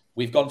for.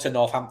 We've gone to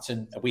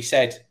Northampton. We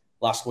said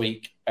last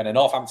week, and a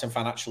Northampton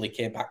fan actually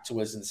came back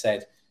to us and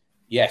said,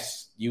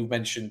 yes, you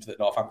mentioned that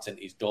Northampton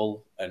is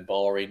dull and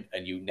boring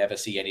and you never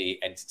see any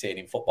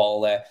entertaining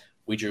football there.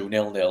 We drew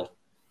 0-0.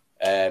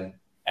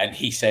 And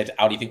he said,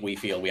 how do you think we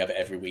feel? We have it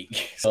every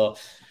week. So,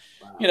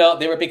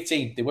 they're a big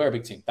team. They were a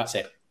big team. That's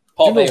it.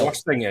 The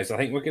worst thing is, I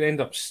think we're going to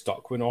end up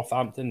stuck with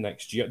Northampton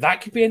next year.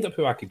 That could end up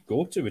who I could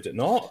go to, would it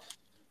not?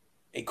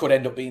 It could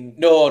end up being...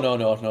 No. They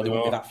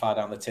wouldn't be that far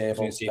down the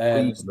table.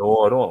 Please, no,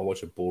 I don't want to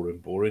watch a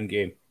boring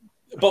game.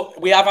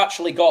 But we have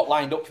actually got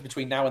lined up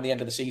between now and the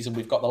end of the season.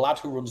 We've got the lad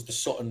who runs the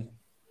Sutton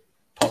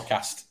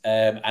podcast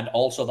and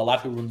also the lad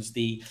who runs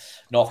the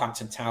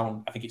Northampton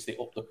Town, I think it's the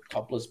Up the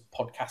Cobblers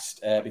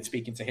podcast. I've been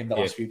speaking to him the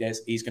last few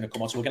days. He's going to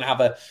come on. So we're going to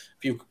have a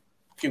few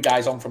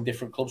guys on from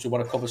different clubs. We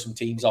want to cover some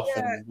teams off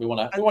and we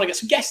want to get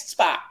some guests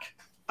back.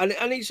 And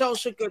it's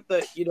also good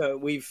that,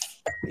 we've,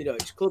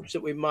 it's clubs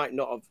that we might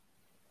not have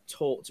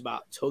talked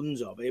about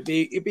tons of. It'd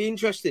be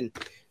interesting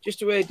just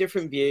to hear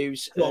different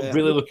views. Well, I'm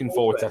really looking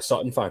forward to a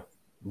Sutton fan.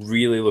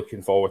 Really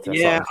looking forward to a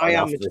Sutton fan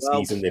after the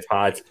season they've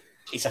had.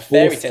 It's a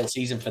fairy tale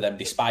season for them,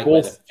 despite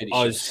where they're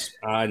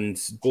finishing.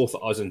 Both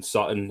us and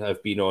Sutton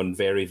have been on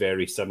very,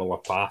 very similar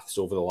paths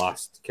over the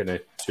last kind of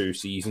 2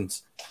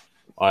 seasons.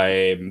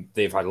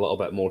 They've had a little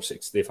bit more.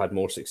 They've had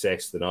more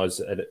success than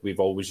us, and we've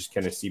always just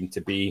kind of seemed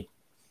to be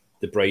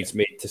the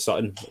bridesmaid to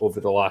Sutton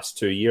over the last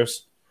 2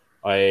 years.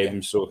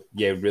 So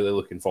really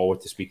looking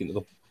forward to speaking to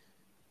them.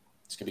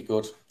 It's gonna be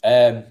good.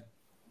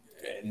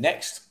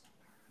 Next,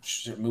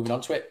 moving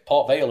on to it,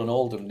 Port Vale and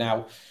Oldham.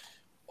 Now,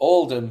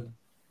 Oldham,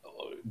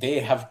 they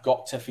have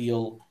got to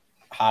feel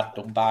hard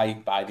done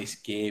by this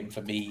game.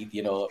 For me,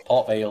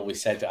 Port Vale, we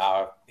said,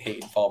 are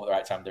hitting form at the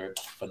right time. They're in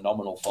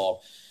phenomenal form.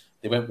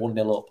 They went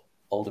 1-0 up,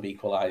 Oldham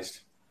equalised.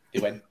 They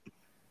went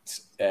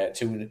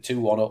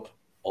 2-1 up,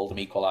 Oldham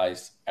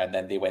equalised, and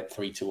then they went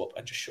 3-2 up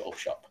and just shut up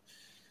shop.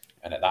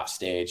 And at that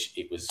stage,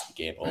 it was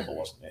game over,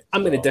 wasn't it?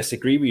 I'm going to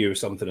disagree with you with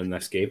something in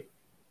this game.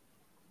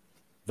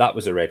 That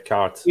was a red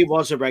card. It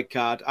was a red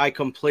card. I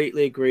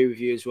completely agree with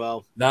you as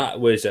well. That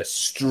was a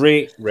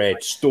straight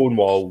red,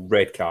 stonewall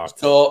red card.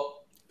 So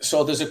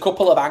there's a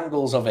couple of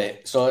angles of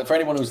it. So for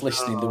anyone who's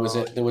listening,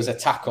 there was a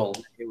tackle.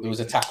 There was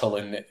a tackle,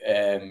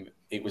 and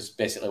it was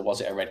basically, was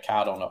it a red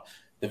card or not?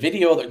 The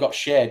video that got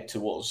shared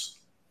to us,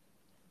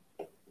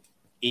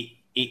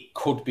 it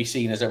could be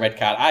seen as a red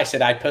card. I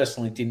said I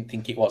personally didn't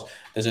think it was.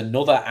 There's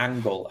another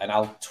angle, and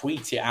I'll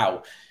tweet it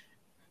out.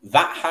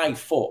 That high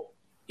foot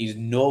is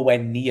nowhere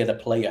near the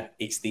player.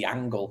 It's the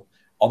angle.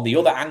 On the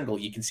other angle,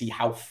 you can see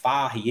how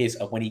far he is.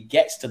 And when he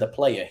gets to the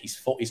player, his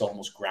foot is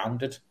almost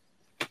grounded.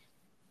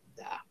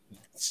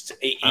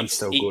 I'm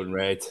still going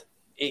red.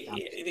 It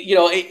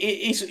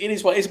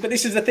is what it is. But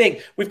this is the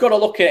thing. We've got to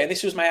look at it. And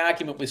this was my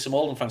argument with some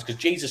Oldham fans,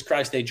 because Jesus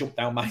Christ, they jumped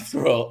down my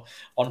throat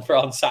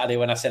on Saturday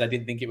when I said I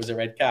didn't think it was a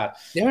red card.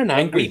 They're an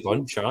angry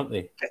bunch, aren't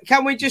they?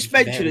 Can we just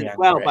mention as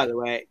well, by the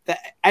way, that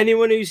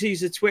anyone who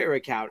sees the Twitter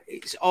account,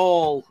 it's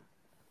all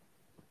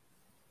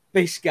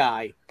this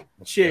guy,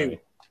 Chew.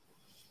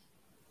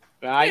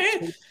 Right?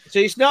 Yeah. So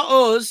it's not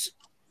us.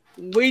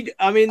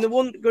 The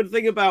one good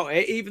thing about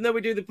it, even though we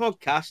do the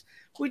podcast,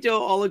 we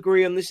don't all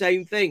agree on the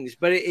same things,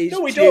 but it is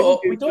we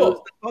don't.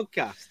 The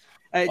podcast.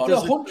 It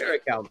does the Twitter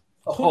account.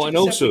 And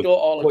also,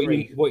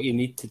 what you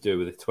need to do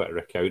with the Twitter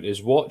account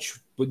is watch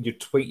when you're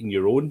tweeting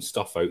your own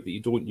stuff out that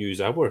you don't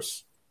use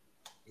ours.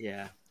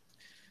 Yeah.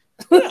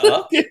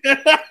 Nah,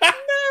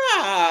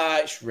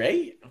 it's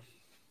right.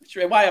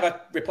 Why have I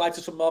replied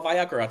to some more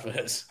Viagra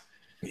adverts?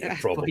 Yeah,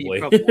 probably.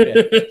 But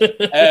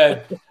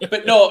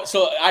no,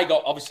 so I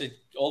got, obviously,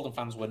 Oldham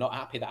fans were not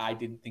happy that I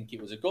didn't think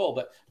it was a goal.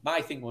 But my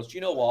thing was, do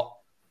you know what?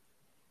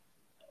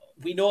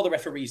 We know the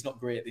referee's not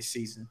great this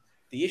season.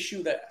 The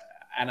issue that,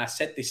 and I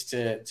said this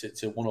to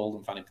one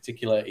Oldham fan in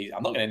particular,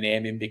 I'm not going to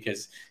name him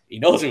because he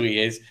knows who he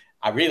is.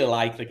 I really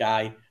like the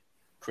guy,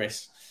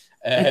 Chris.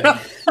 You know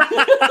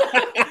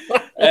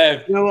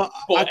what?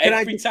 But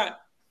every time...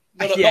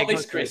 not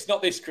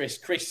this Chris.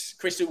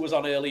 Chris, who was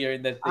on earlier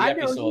in the episode. I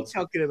know what you're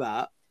talking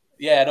about.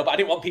 Yeah, no, but I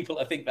didn't want people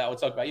to think that I would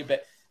talk about you.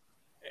 But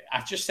I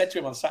just said to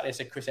him on Saturday, I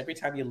said, Chris, every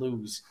time you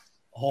lose,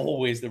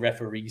 always the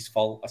referee's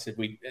fault. I said,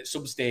 at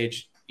some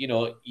stage,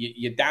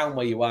 you're down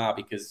where you are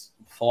because,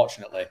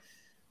 unfortunately,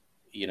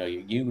 you know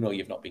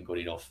you've not been good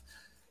enough.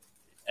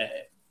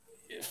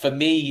 For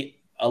me,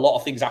 a lot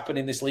of things happen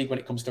in this league when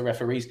it comes to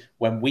referees.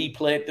 When we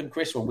played them,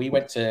 Chris, when we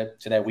went to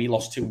there, we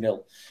lost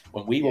 2-0.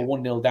 When we were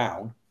 1-0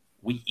 down,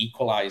 we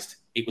equalised.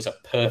 It was a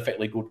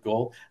perfectly good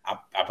goal. I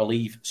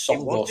believe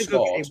Songo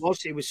scored.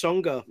 It was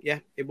Songo. Yeah,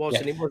 it was.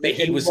 Yeah. And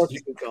it was a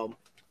good goal.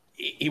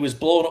 He was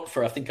blown up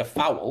for, I think, a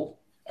foul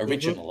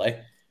originally.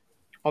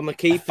 On the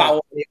keeper,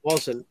 foul, it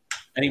wasn't.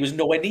 And he was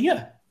nowhere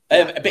near.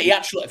 But he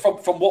actually, from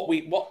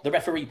what the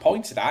referee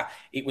pointed at,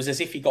 it was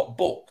as if he got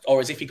booked or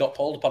as if he got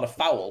pulled upon a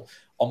foul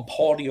on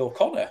Paudie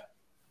O'Connor.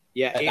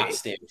 Yeah, at that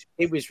stage.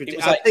 It was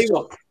ridiculous.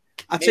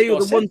 I'll tell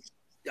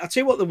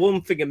you what the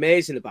one thing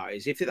amazing about it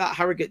is if that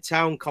Harrogate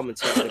Town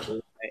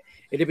commentator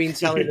it'd have been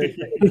telling us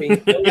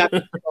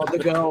the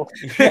goal.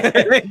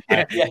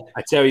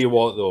 I tell you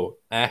what, though,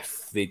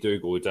 if they do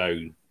go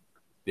down,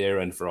 they're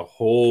in for a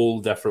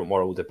whole different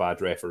world of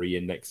bad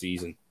refereeing next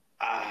season.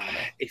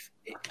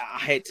 I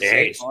hate to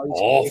say it's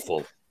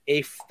awful.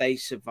 If they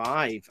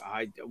survive,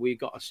 we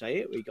got to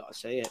say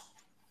it.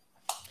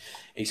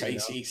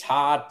 It's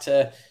hard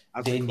to.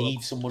 They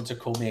need someone to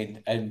come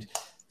in, and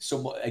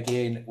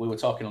again, we were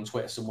talking on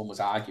Twitter. Someone was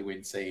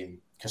arguing, saying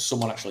because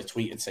someone actually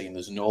tweeted saying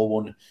there's no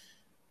one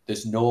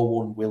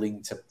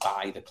willing to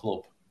buy the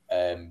club.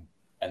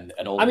 And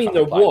all. I mean,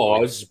 there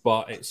was,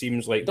 but it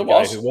seems like the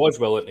guy who was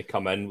willing to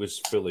come in was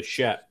full of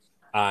shit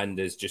and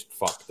is just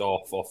fucked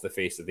off the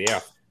face of the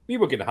earth. We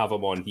were going to have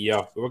him on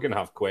here. We were going to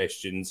have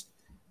questions,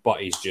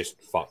 but he's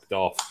just fucked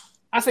off.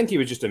 I think he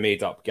was just a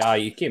made-up guy.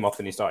 He came up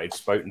and he started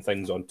spouting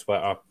things on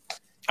Twitter.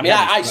 I mean,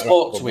 I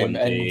spoke to him,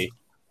 and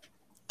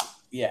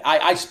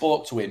I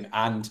spoke to him,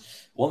 and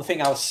one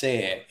thing I'll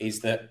say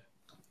is that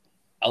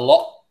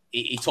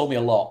he told me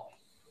a lot.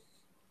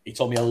 He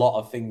told me a lot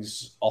of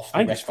things off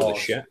the record.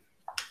 Shit.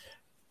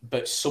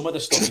 But some of the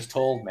stuff he's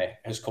told me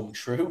has come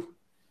true.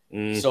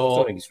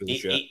 So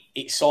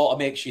it sort of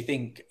makes you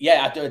think,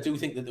 I do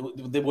think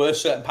that there were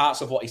certain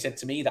parts of what he said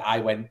to me that I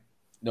went,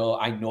 no,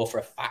 I know for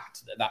a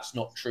fact that that's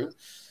not true.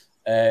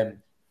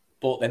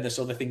 But then there's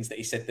other things that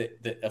he said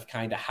that have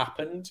kind of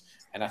happened.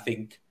 And I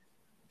think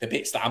the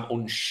bits that I'm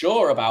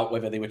unsure about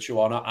whether they were true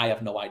or not, I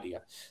have no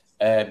idea.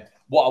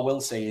 What I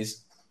will say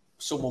is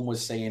someone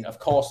was saying, of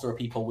course, there are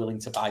people willing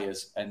to buy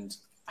us. And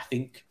I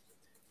think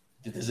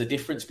that there's a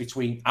difference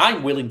between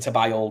I'm willing to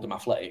buy Oldham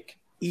Athletic.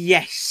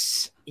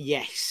 Yes.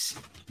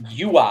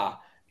 You are.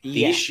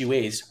 The issue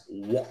is,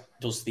 what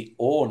does the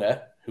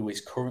owner who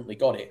has currently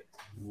got it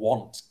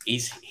want?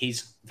 Is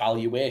his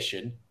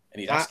valuation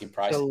and his asking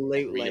price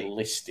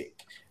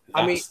realistic?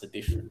 That's the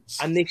difference.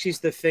 And this is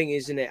the thing,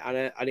 isn't it?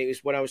 And it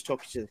was when I was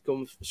talking to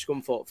the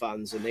Scunthorpe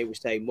fans, and they were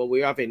saying, well,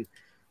 we're having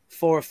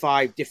 4 or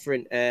 5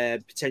 different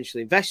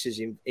potential investors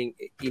in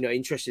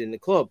interested in the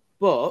club,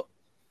 but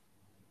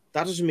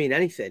that doesn't mean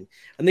anything.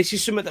 And this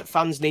is something that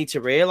fans need to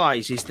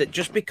realise, is that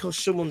just because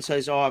someone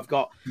says, oh, I've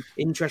got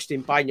interest in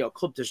buying your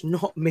club, does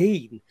not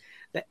mean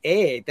that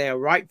A, they are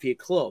right for your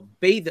club,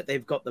 B, that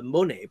they've got the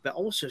money, but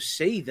also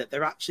C, that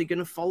they're actually going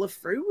to follow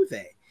through with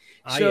it.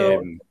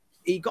 So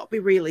you've got to be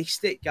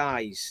realistic,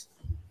 guys.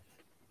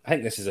 I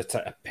think this is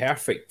a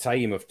perfect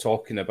time of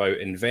talking about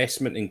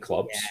investment in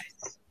clubs,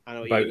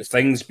 about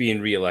things being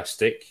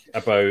realistic,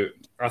 about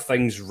are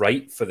things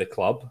right for the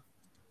club,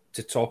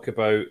 to talk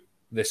about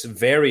this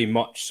very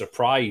much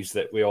surprise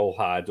that we all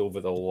had over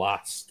the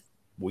last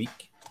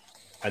week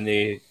and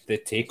the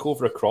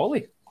takeover of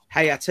Crawley.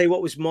 Hey, I tell you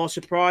what was more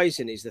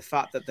surprising is the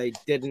fact that they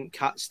didn't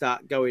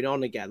start going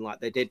on again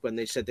like they did when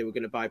they said they were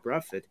going to buy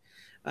Bradford.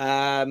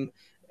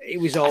 It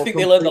was all. I think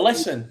they learned the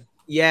lesson.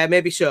 Yeah,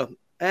 maybe so.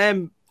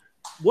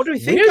 What do we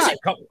think?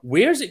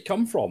 Where's it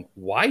come from?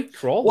 Why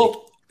Crawley?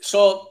 Well,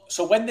 so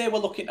when they were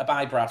looking to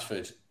buy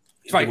Bradford,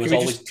 can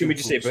we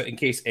just say, but in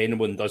case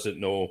anyone doesn't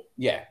know,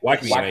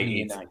 Wagaming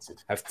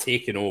United have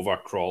taken over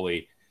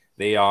Crawley.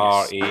 They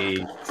are a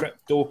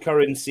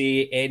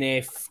cryptocurrency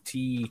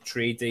NFT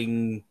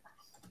trading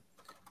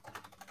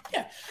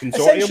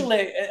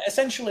consortium.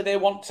 Essentially, they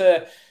want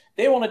to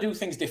do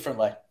things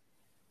differently,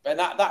 and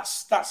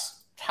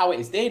that's how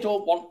it is. They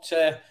don't want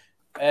to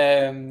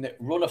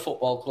run a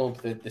football club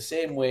the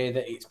same way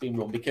that it's been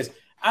run, because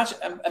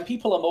and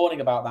people are moaning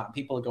about that. And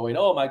people are going,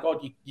 "Oh my God,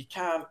 you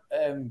can't."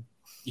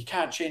 You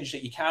can't change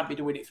it. You can't be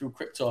doing it through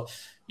crypto.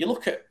 You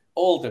look at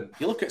Oldham.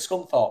 You look at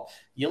Scunthorpe.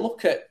 You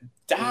look at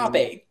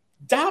Derby.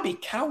 Derby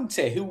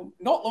County, who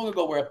not long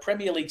ago were a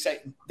Premier League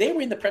side. They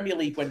were in the Premier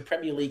League when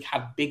Premier League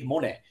had big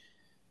money.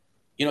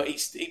 You know,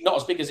 it's not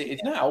as big as it is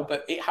now,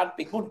 but it had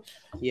big money.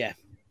 Yeah,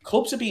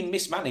 clubs are being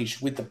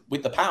mismanaged with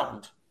the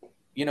pound.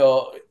 You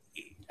know,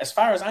 as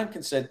far as I'm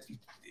concerned,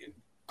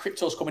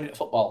 crypto's coming into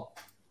football.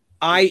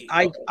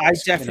 I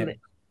definitely.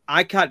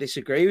 I can't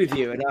disagree with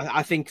you. And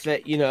I think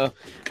that, you know,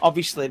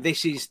 obviously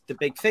this is the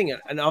big thing.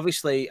 And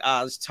obviously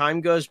as time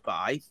goes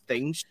by,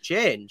 things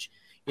change.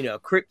 You know,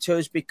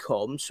 crypto's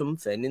become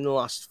something in the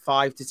last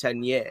 5 to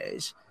 10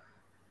 years,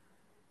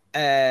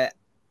 a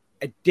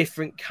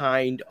different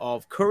kind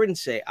of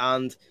currency.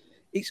 And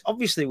it's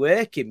obviously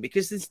working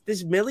because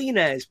there's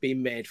millionaires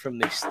being made from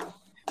this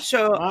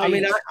So I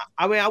mean,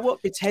 I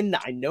won't pretend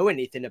that I know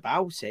anything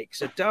about it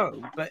because I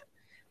don't.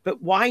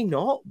 But why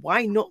not?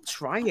 Why not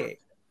try it?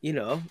 You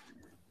know,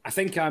 I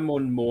think I'm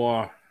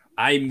more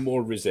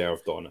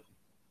reserved on it.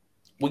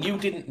 Well, you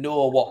didn't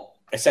know what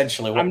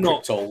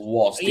crypto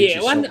was, did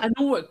you? Well, I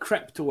know what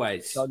crypto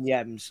is. John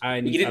Yems.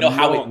 And you didn't know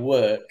how it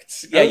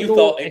worked. Yeah, you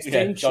thought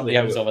John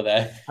Yems over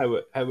there. How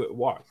it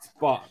worked.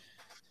 But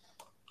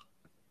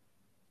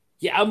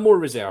yeah, I'm more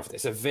reserved.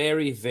 It's a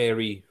very,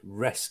 very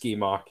risky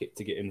market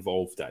to get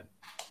involved in.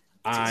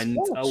 And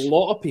a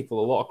lot of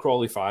people, a lot of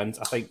Crawley fans,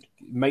 I think,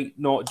 might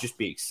not just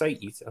be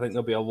excited. I think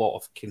there'll be a lot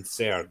of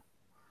concern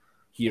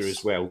here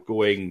as well,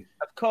 going,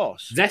 of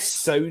course, this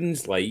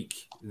sounds like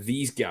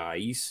these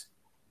guys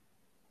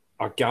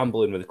are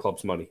gambling with the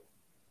club's money.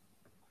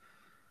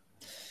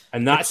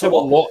 And that's how a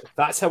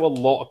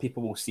lot of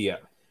people will see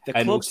it. The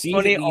club's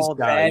money or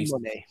their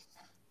money.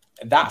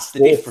 That's the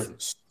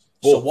difference.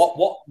 Both.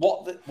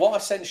 So what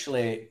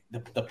essentially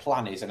the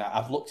plan is, and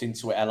I've looked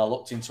into it, and I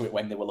looked into it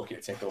when they were looking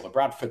to take over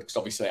Bradford, because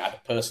obviously I had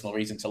a personal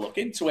reason to look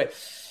into it.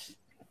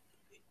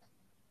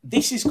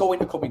 This is going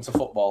to come into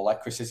football,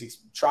 like Chris says.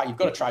 You've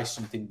got to try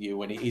something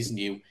new, and it is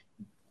new.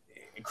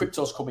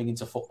 Crypto's coming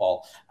into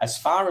football. As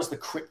far as the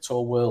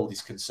crypto world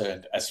is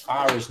concerned, as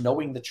far as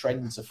knowing the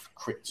trends of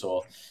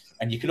crypto,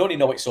 and you can only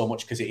know it so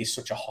much because it is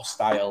such a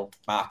hostile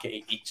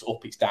market. It's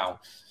up, it's down.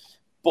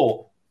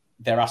 But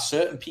there are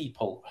certain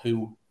people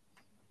who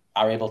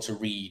are able to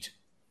read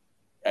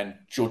and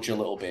judge a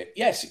little bit.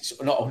 Yes,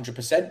 it's not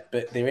 100%,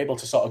 but they're able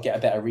to sort of get a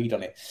better read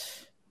on it.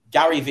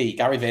 Gary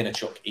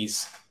Vaynerchuk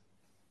is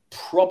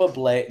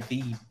probably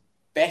the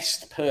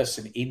best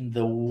person in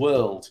the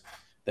world,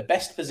 the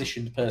best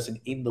positioned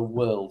person in the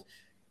world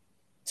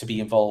to be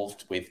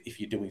involved with if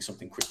you're doing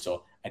something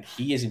crypto. And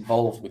he is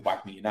involved with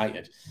Wagner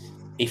United.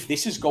 If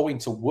this is going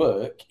to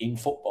work in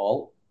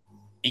football,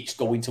 it's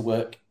going to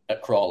work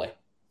at Crawley.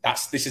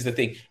 This is the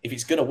thing. If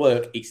it's going to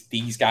work, it's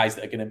these guys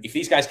that are going to... If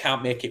these guys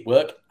can't make it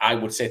work, I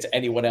would say to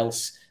anyone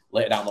else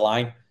later down the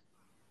line,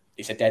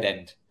 it's a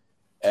dead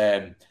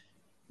end.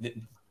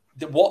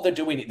 What they're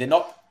doing,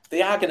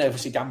 they are going to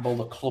obviously gamble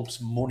the club's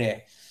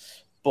money,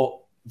 but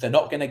they're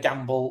not going to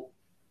gamble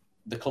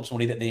the club's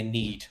money that they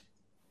need.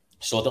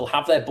 So they'll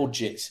have their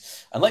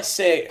budgets. And let's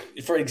say,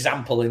 for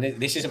example, and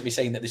this isn't me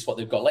saying that this is what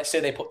they've got. Let's say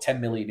they put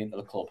 10 million into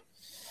the club.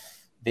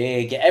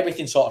 They get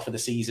everything sorted for the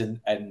season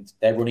and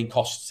their running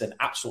costs and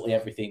absolutely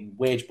everything.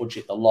 Wage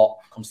budget, the lot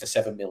comes to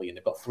 7 million.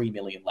 They've got 3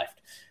 million left.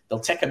 They'll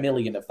take 1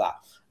 million of that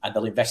and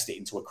they'll invest it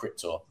into a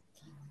crypto.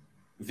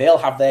 They'll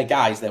have their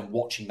guys then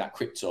watching that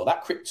crypto.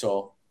 That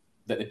crypto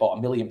that they bought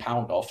 £1 million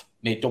of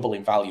may double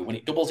in value. When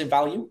it doubles in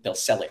value, they'll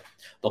sell it.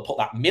 They'll put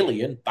that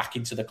million back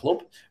into the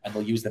club and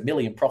they'll use the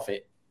million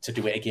profit to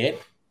do it again.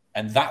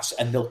 And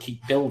they'll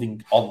keep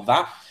building on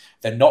that.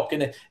 They're not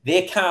going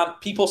to,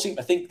 people seem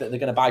to think that they're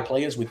going to buy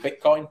players with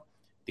Bitcoin.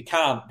 They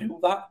can't do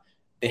that.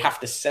 They have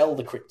to sell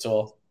the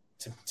crypto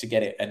to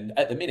get it. And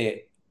at the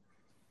minute,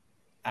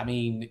 I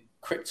mean,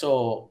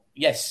 crypto,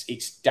 yes,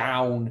 it's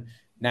down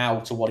now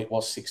to what it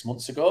was 6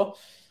 months ago,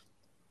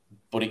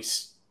 but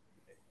it's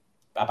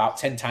about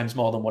 10 times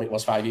more than what it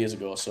was 5 years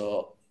ago.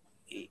 So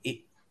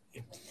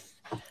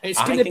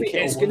it's going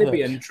to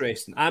be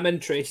interesting. I'm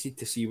interested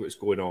to see what's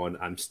going on.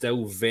 I'm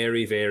still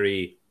very,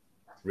 very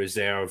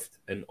reserved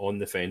and on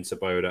the fence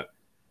about it,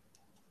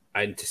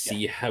 and to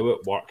see how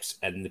it works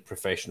in the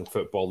professional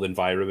football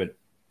environment.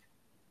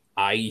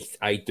 I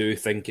do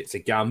think it's a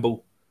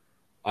gamble.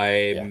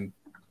 And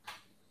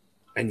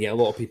a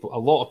lot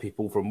of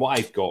people from what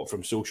I've got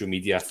from social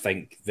media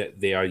think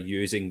that they are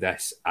using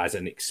this as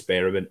an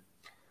experiment.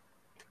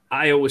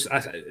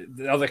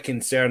 The other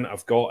concern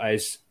I've got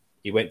is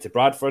he went to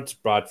Bradford.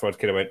 Bradford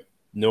kind of went,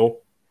 no.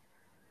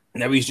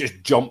 Now he's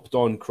just jumped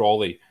on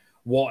Crawley.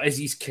 What is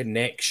his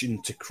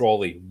connection to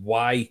Crawley?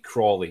 Why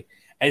Crawley?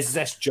 Is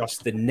this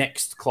just the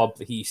next club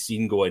that he's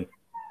seen going,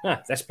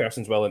 this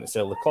person's willing to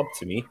sell the club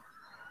to me?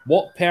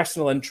 What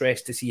personal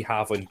interest does he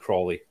have in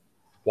Crawley?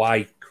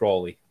 Why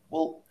Crawley?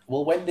 Well,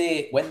 when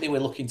they were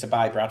looking to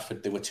buy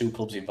Bradford, there were two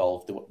clubs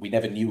involved. We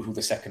never knew who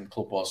the second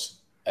club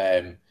was.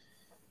 That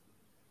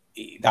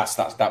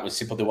was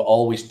simple. There were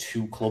always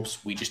two clubs.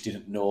 We just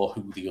didn't know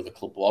who the other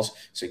club was,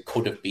 so it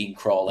could have been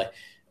Crawley.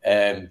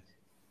 I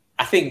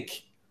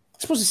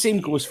suppose the same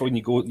goes for when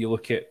you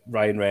look at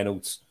Ryan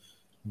Reynolds.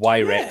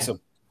 Why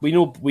Wrexham? We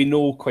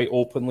know quite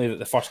openly that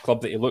the first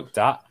club that he looked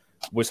at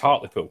was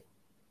Hartlepool,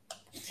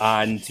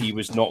 and he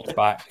was knocked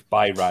back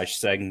by Raj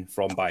Singh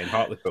from buying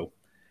Hartlepool,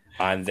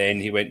 and then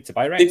he went to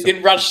buy Wrexham.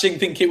 Didn't Raj Singh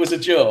think it was a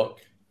joke?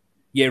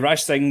 Yeah,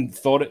 Raj Singh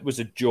thought it was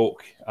a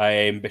joke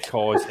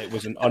because it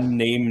was an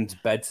unnamed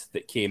bid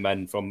that came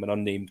in from an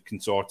unnamed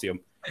consortium,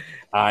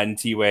 and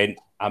he went,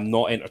 "I'm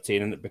not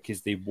entertaining it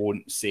because they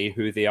won't say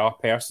who they are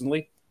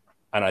personally.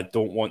 And I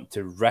don't want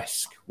to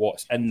risk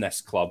what's in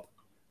this club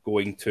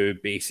going to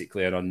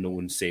basically an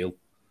unknown sale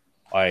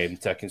to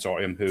a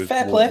consortium who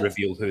won't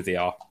reveal who they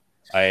are."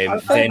 Then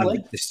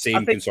the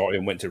same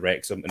consortium went to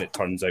Wrexham, and it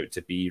turns out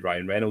to be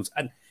Ryan Reynolds.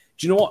 And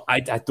do you know what? I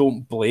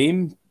don't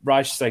blame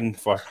Raj Singh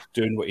for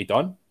doing what he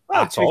done.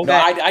 at all. No,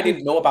 I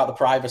didn't know about the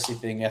privacy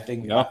thing. I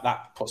think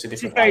that puts a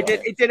different light on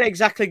it. It didn't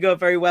exactly go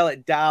very well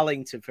at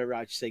Darlington for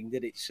Raj Singh,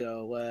 did it?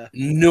 So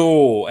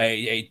no,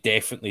 it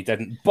definitely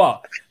didn't.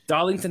 But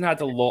Darlington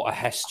had a lot of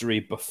history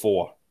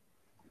before.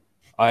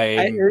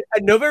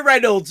 Another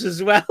Reynolds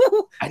as well.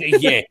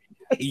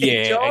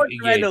 George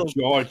Reynolds.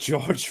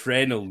 George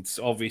Reynolds.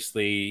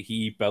 Obviously,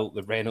 he built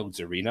the Reynolds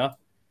Arena.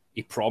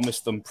 He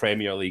promised them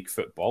Premier League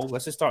football.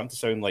 This is starting to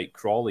sound like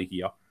Crawley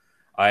here.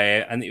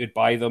 And he would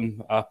buy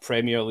them a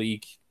Premier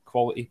League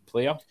quality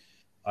player.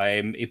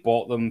 He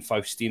bought them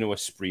Faustino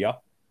Asprilla.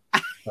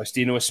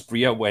 Faustino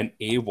Asprilla went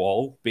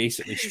AWOL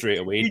basically straight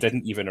away.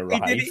 Didn't even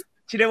arrive.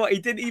 Do you know what? He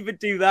didn't even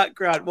do that,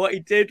 Grant. What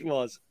he did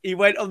was he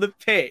went on the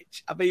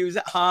pitch. I mean, he was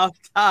at half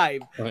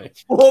time,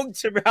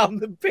 walked around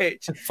the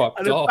pitch,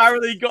 and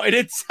apparently got in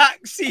a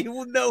taxi.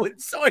 Well, no one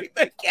saw him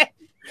again.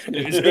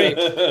 It was great.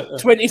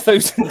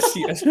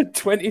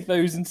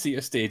 20,000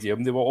 seater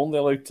stadium. They were only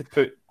allowed to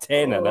put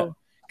 10 in it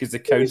because the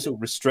council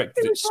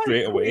restricted it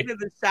straight away.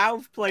 The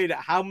South played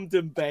at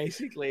Hamden,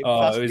 basically.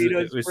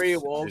 It was free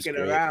walking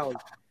around.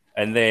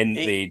 And then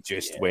they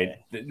just went.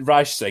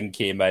 Raj Singh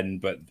came in,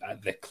 but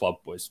the club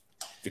was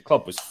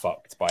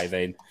fucked by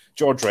then.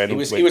 George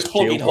Reynolds he was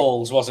plugging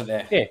holes, wasn't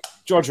there? Yeah,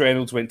 George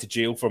Reynolds went to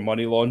jail for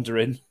money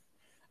laundering.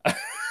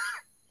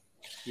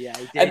 Yeah,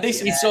 he did. And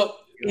this is so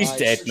he's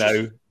dead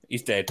now.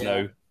 He's dead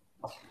now.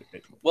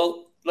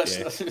 Well,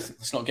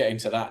 let's not get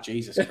into that.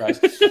 Jesus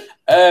Christ.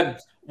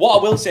 What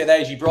I will say there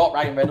is you brought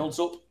Ryan Reynolds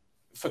up.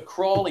 For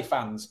Crawley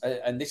fans,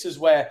 and this is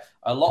where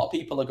a lot of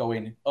people are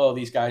going, oh,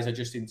 these guys are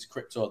just into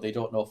crypto. They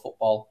don't know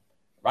football.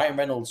 Ryan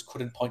Reynolds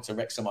couldn't point to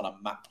Wrexham on a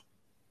map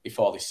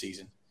before this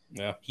season.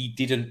 Yeah, he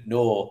didn't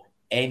know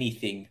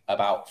anything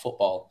about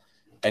football.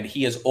 And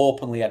he has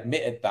openly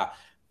admitted that.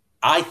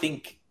 I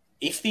think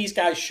if these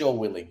guys show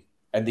willing,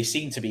 and they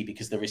seem to be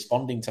because they're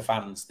responding to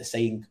fans, they're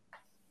saying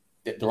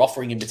that they're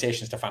offering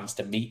invitations to fans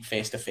to meet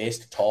face-to-face,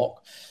 to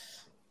talk.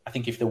 I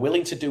think if they're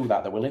willing to do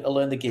that, they're willing to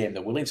learn the game,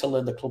 they're willing to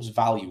learn the club's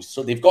values.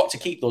 So they've got to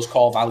keep those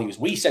core values.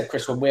 We said,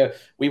 Chris, when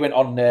we went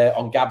on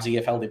Gab's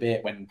EFL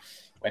debate when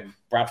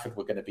Bradford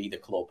were going to be the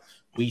club,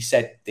 we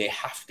said they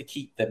have to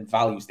keep them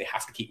values. They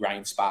have to keep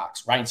Ryan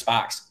Sparks. Ryan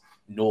Sparks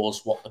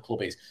knows what the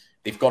club is.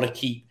 They've got to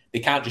keep. They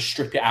can't just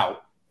strip it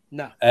out.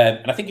 No.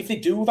 And I think if they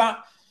do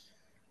that,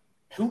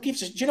 who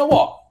gives us? Do you know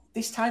what?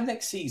 This time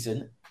next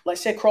season,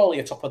 let's say Crawley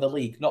are top of the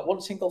league. Not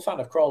one single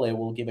fan of Crawley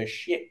will give a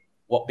shit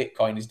what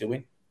Bitcoin is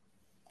doing.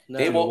 No,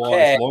 they won't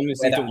care. As long as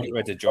they don't get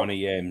rid of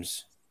Johnny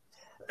Ems.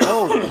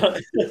 Oh,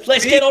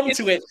 let's get on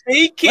to it.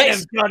 Speaking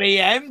of Johnny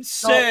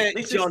Ems,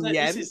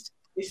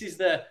 This is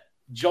the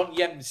John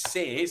Yems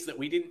says that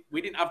we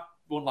didn't have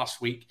one last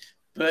week,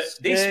 but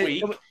this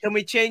week can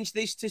we change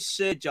this to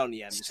Sir John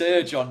Yems?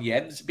 Sir John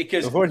Yems,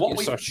 because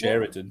Sir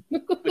Sheridan.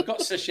 We've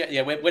got Sir Sheridan.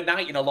 Yeah, we're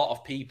knighting a lot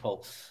of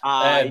people.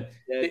 The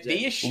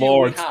issue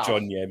Lord we have,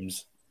 John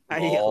Yems.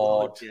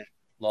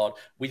 Lord,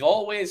 we've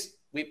always.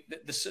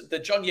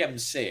 The John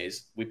Yems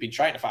says we've been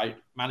trying to find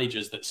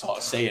managers that sort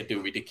of say and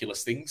do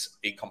ridiculous things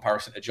in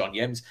comparison to John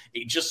Yems.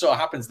 It just so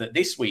happens that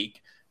this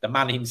week the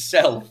man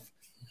himself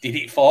did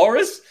it for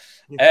us.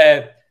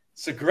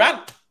 So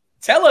Grant,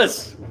 tell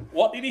us,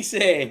 what did he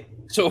say?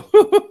 So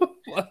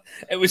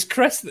it was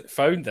Chris that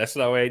found this,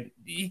 and I went,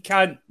 you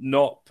can't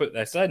not put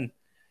this in.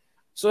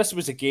 So this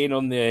was again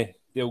on the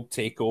old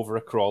takeover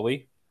of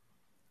Crawley,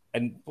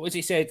 and what has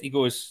he said? He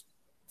goes,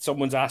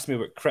 someone's asked me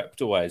what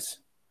crypto is.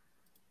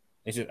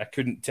 He said, I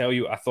couldn't tell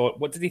you. I thought,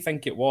 what did he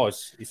think it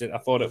was? He said, I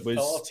thought it was...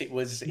 I thought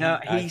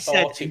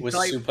it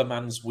was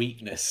Superman's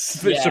weakness.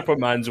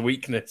 Superman's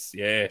weakness,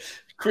 yeah.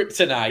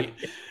 Kryptonite.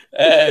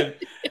 And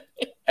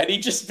he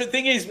just... The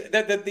thing is,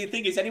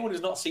 anyone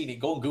who's not seen it,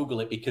 go and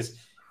Google it, because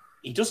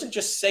he doesn't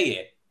just say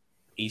it.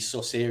 He's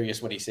so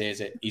serious when he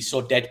says it. He's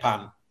so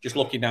deadpan. Just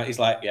looking at it, he's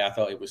like, yeah, I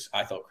thought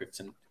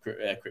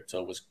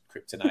crypto was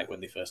kryptonite when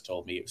they first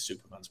told me it was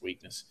Superman's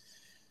weakness.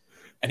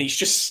 And he's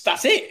just...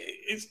 That's it.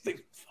 It's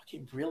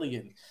fucking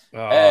brilliant.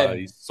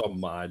 He's so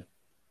mad.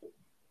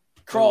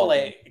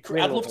 Crawley.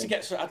 I'd love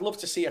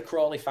to see a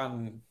Crawley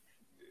fan.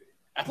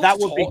 That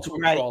would be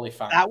great.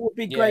 That would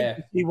be great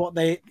to see what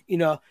they,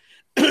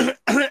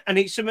 and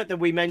it's something that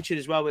we mentioned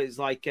as well. It's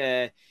like,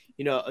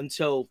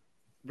 until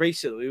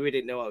recently we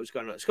didn't know what was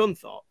going on at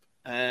Scunthorpe,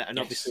 and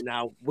obviously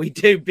now we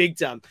do big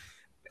time.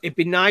 It'd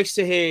be nice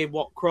to hear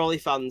what Crawley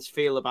fans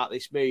feel about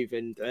this move,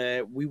 and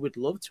we would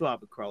love to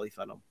have a Crawley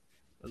fan on.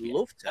 I'd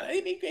love to.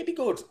 It'd be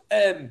good.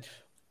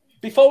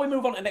 Before we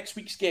move on to next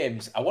week's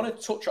games, I want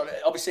to touch on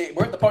it. Obviously,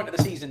 we're at the point of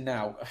the season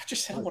now. I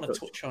just said I want to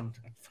touch on.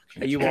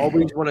 You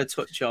always want to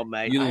touch on,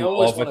 mate. You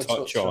love a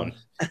touch on.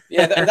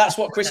 Yeah, that's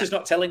what Chris is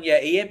not telling you.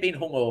 He ain't been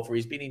hungover.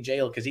 He's been in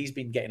jail because he's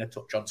been getting a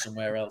touch on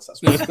somewhere else.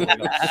 That's what's going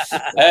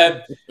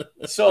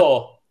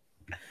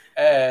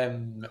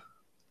on.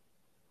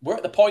 We're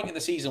at the point in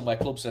the season where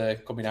clubs are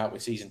coming out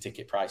with season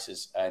ticket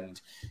prices, and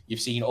you've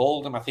seen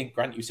Oldham. I think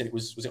Grant, you said it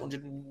was it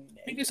 100?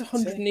 I think it's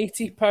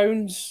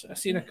 £180. I've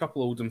seen a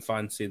couple of Oldham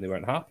fans saying they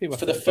weren't happy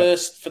with it.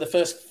 For the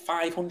first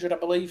 500, I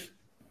believe.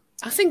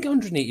 I think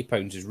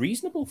 £180 is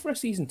reasonable for a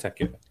season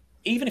ticket.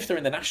 even if they're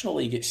in the National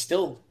League, it's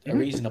still a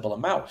reasonable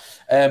amount.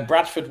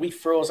 Bradford, we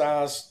frozen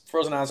ours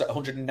at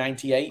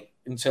 198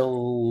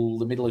 until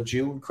the middle of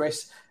June,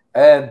 Chris.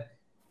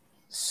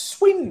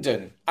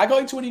 Swindon, I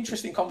got into an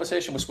interesting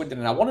conversation with Swindon,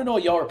 and I want to know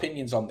your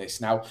opinions on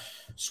this. Now,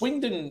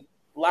 Swindon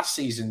last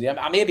season,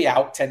 I may be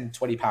out £10,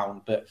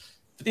 £20, but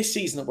for this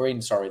season that we're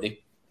in,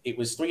 it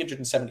was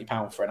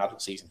 £370 for an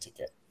adult season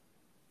ticket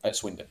at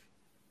Swindon.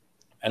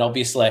 And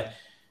obviously,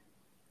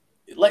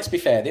 let's be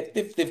fair,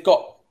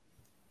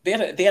 they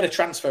had a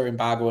transfer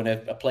embargo and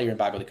a player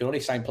embargo. They could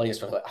only sign players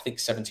for, I think,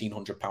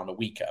 £1,700 a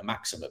week at a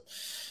maximum.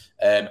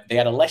 They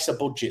had a lesser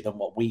budget than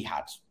what we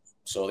had.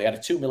 So they had a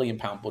 £2 million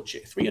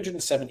budget,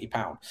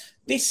 £370.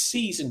 This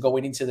season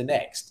going into the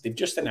next, they've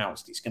just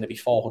announced it's going to be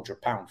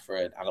 £400 for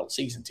an adult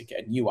season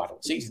ticket, a new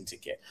adult season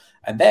ticket.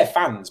 And their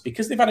fans,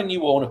 because they've had a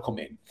new owner come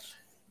in,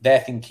 they're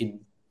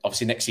thinking,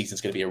 obviously next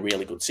season's going to be a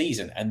really good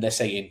season. And they're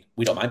saying,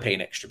 we don't mind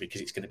paying extra because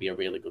it's going to be a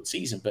really good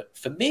season. But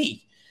for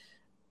me,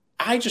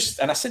 I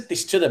said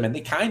this to them and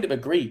they kind of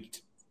agreed.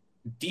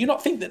 Do you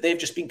not think that they've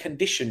just been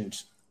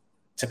conditioned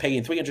to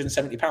paying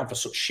 £370 for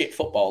such shit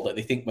football that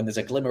they think when there's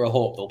a glimmer of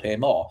hope, they'll pay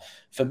more?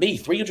 For me,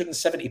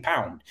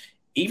 £370,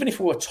 even if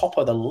we were top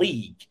of the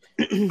league,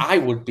 I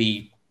would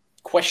be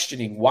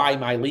questioning why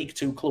my League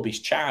Two club is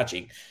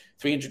charging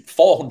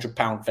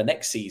 £400 for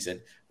next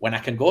season when I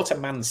can go to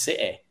Man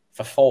City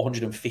for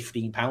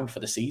 £415 for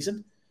the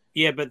season.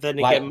 Yeah, but then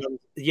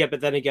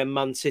again,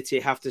 Man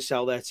City have to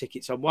sell their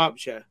tickets on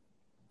Wildshire.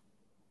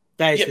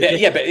 But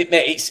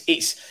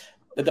it's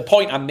the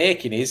point I'm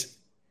making is,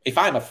 if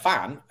I'm a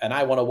fan and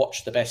I want to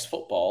watch the best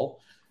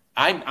football,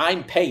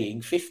 I'm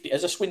paying 50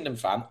 as a Swindon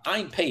fan.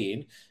 I'm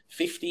paying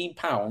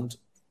 £15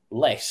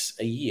 less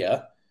a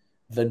year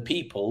than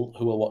people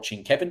who are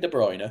watching Kevin De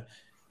Bruyne,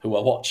 who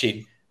are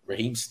watching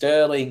Raheem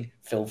Sterling,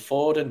 Phil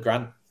Foden,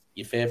 Grant,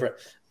 your favourite,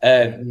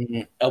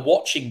 are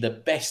watching the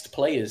best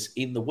players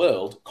in the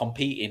world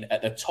competing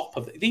at the top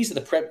of. These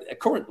are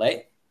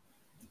currently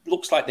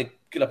looks like they're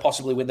going to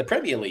possibly win the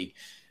Premier League.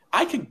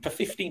 I can, for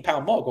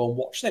 £15 more, go and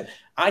watch them.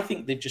 I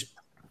think they've just.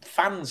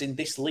 Fans in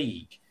this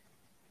league,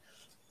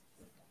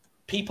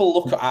 people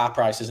look at our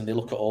prices and they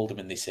look at Oldham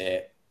and they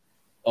say,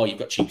 oh, you've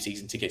got cheap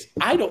season tickets.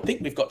 I don't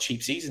think we've got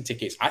cheap season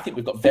tickets. I think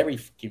we've got very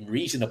fucking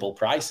reasonable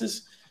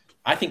prices.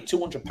 I think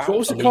 £200.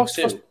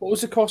 What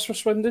was the cost for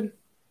Swindon?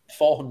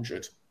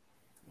 400.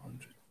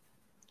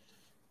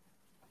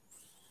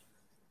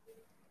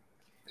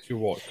 So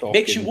what?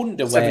 Makes you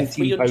wonder where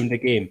 £17 a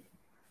game.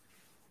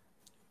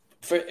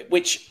 For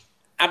which,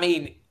 I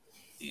mean,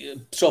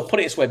 so put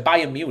it this way: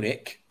 Bayern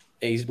Munich.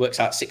 It works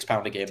out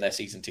 £6 a game, their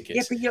season tickets.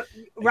 Yeah, but you're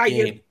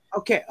right.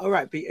 Okay, all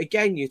right. But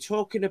again, you're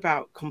talking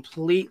about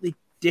completely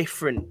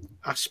different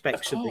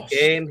aspects of the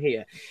game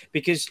here.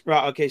 Because,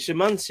 so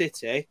Man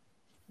City,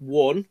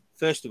 one,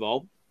 first of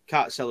all,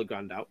 can't sell a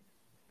ground out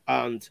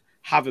and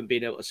haven't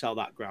been able to sell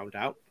that ground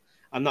out.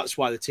 And that's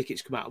why the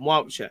tickets come out in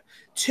Wiltshire.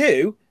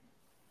 Two,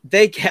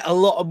 they get a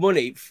lot of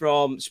money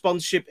from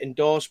sponsorship,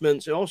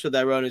 endorsements, and also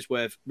their owners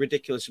worth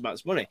ridiculous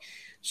amounts of money.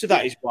 So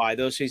that is why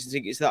those season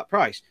tickets are that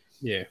price.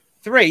 Yeah.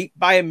 Three,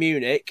 Bayern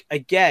Munich,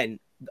 again,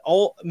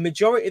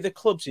 majority of the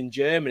clubs in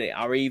Germany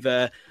are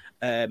either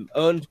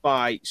owned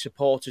by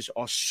supporters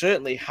or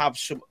certainly have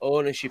some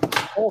ownership of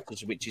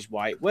supporters, which is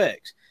why it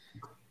works.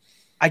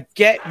 I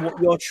get what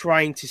you're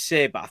trying to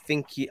say, but I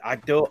think I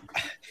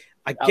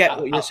get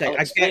what you're saying.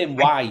 I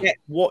get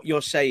what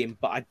you're saying,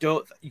 but I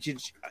don't.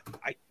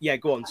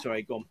 Go on.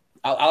 Sorry, go on.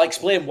 I'll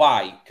explain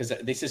why, because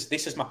this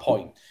is my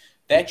point.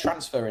 Their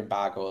transfer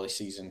embargo this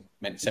season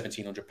meant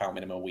 £1,700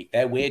 minimum a week.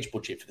 Their wage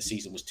budget for the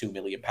season was £2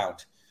 million.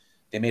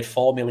 They made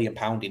 £4 million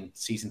in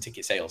season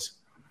ticket sales.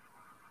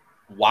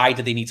 Why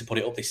do they need to put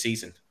it up this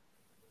season?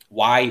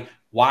 Why?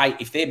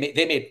 If they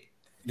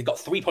got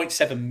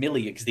 3.7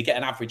 million because they get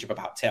an average of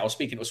about 10. I was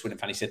speaking to a Swindon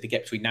fan. He said they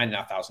get between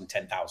 9,500 and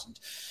 10,000.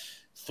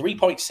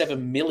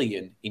 3.7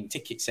 million in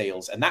ticket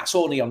sales, and that's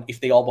only on if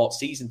they all bought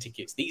season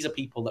tickets. These are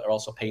people that are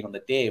also paying on the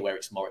day where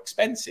it's more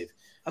expensive.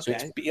 Okay.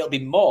 So it'll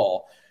be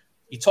more.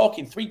 You're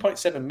talking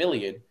 3.7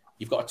 million.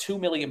 You've got a £2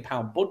 million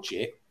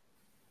budget.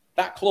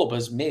 That club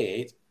has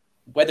made,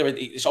 whether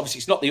it's obviously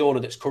it's not the owner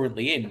that's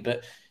currently in,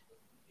 but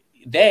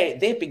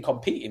they've been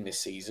competing this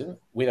season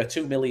with a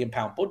 £2 million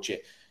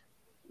budget.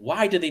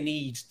 Why do they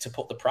need to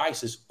put the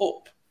prices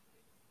up?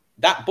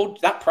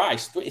 That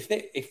price,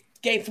 if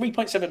getting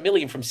 3.7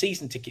 million from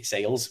season ticket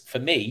sales, for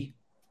me,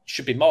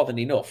 should be more than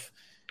enough.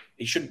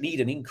 It shouldn't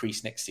need an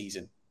increase next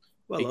season.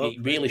 Well,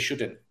 it really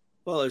shouldn't.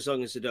 Well, as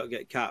long as they don't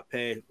get can't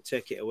pay,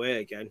 take it away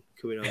again.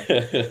 Coming on.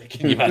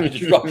 Can you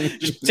imagine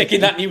just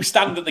taking that new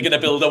stand that they're going to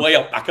build away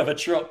on back of a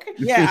truck?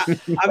 Yeah,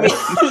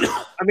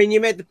 I mean,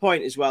 you made the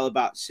point as well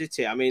about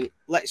City. I mean,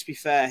 let's be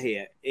fair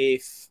here.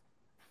 If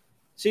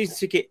season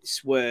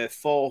tickets were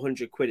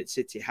 £400 at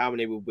City, how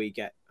many would we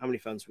get? How many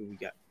fans would we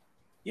get?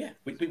 Yeah,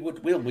 we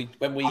would. When we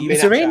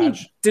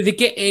use do they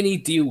get any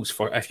deals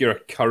for if you're a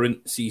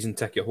current season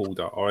ticket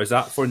holder, or is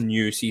that for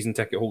new season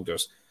ticket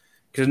holders?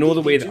 Because I know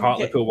the way that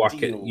Hartlepool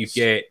work it, you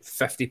get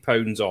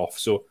 £50 off.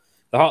 So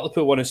the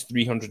Hartlepool one is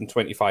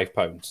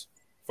 £325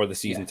 for the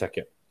season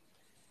ticket.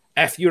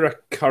 If you're a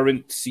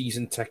current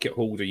season ticket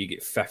holder, you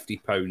get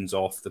 £50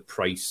 off the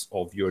price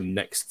of your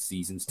next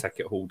season's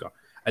ticket holder.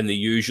 And they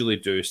usually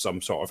do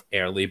some sort of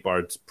early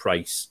bird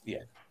price.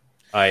 Yeah.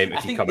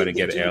 If you come in and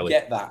get it early.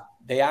 Get that.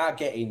 They are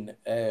getting,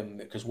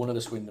 because one of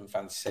the Swindon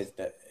fans said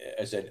that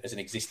as an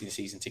existing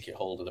season ticket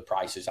holder, the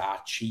prices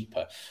are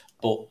cheaper,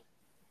 or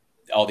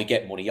they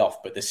get money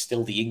off, but there's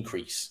still the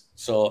increase.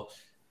 So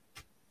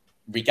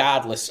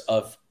regardless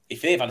of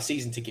if they've had a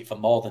season ticket for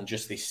more than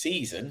just this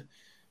season,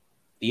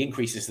 the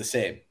increase is the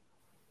same.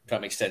 If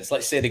that makes sense.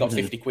 Let's say they got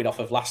 50 quid off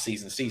of last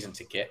season's season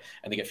ticket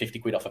and they get 50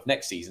 quid off of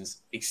next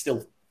season's. It's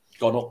still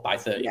gone up by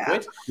 30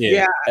 quid.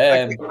 Yeah,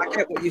 I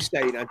get what you're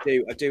saying. I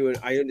do.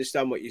 I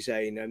understand what you're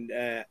saying. And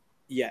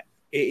it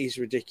is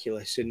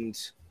ridiculous. And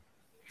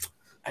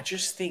I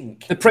just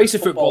think the price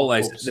of football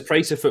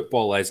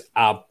is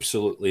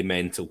absolutely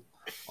mental.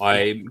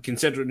 I'm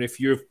considering if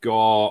you've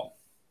got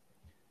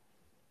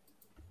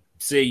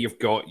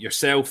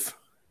yourself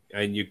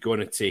and you're going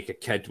to take a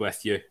kid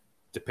with you,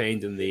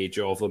 depending on the age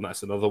of them,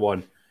 that's another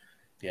one.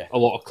 Yeah. A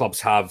lot of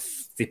clubs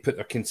they put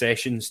their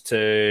concessions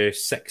to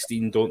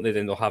 16, don't they?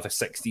 Then they'll have a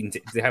 16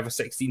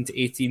 to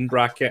 18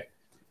 bracket,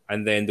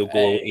 and then they'll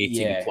go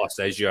 18 plus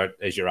as your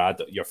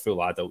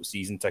full adult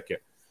season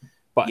ticket.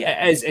 But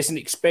it's an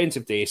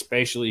expensive day,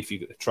 especially if you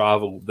get the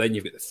travel, then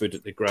you've got the food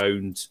at the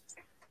ground,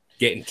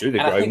 getting to the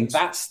ground. I think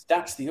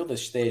that's the other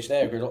stage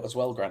there as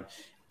well, Grant.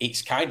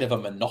 It's kind of a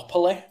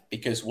monopoly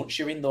because once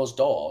you're in those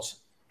doors,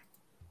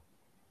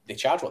 they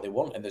charge what they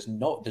want, and there's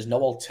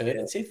no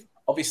alternative. Yeah.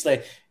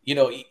 Obviously,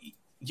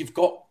 you've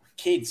got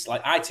kids.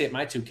 Like I take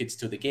my 2 kids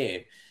to the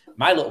game.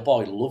 My little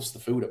boy loves the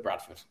food at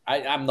Bradford.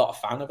 I'm not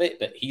a fan of it,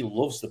 but he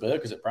loves the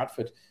burgers at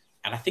Bradford,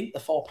 and I think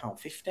they're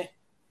 £4.50.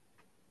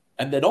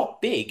 And they're not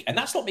big. And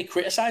that's not me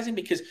criticising,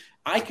 because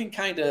I can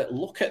kind of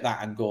look at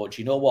that and go,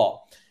 do you know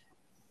what?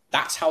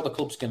 That's how the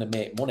club's going to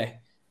make money.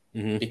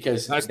 Mm-hmm.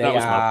 Because that was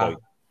my point.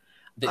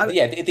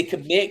 They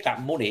can make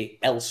that money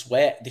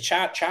elsewhere. They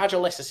charge a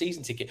lesser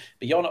season ticket.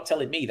 But you're not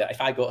telling me that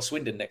if I go to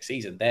Swindon next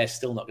season, they're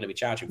still not going to be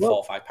charging £4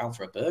 or £5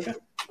 for a burger.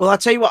 Well, I'll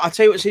tell you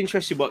what's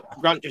interesting, what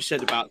Grant just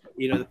said about,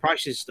 the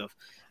prices and stuff.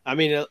 I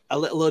mean, a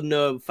little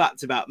unknown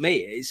fact about me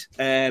is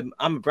I'm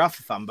a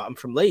Bradford fan, but I'm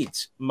from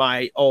Leeds.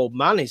 My old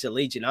man is a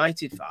Leeds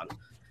United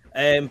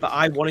fan, but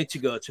I wanted to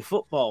go to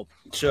football.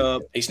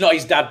 So it's not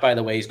his dad, by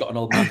the way. He's got an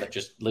old man that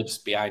just lives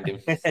behind him.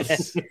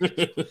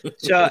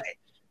 So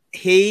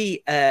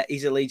he's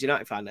a Leeds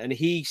United fan, and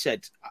he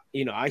said,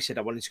 I said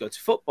I wanted to go to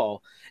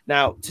football.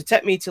 Now, to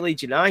take me to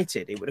Leeds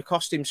United, it would have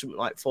cost him something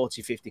like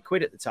 40, 50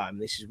 quid at the time.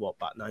 This is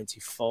back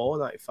 94,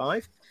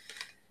 95.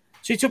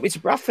 So he took me to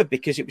Bradford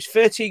because it was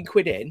 13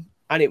 quid in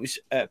and it was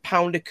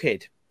 £1 a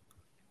kid.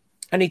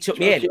 And he took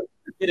me in.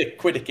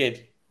 £1 a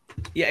kid.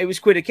 Yeah, it was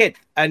 £1 a kid.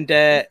 And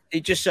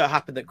it just so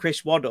happened that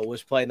Chris Waddle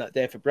was playing that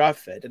day for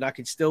Bradford, and I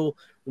can still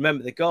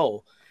remember the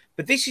goal.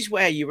 But this is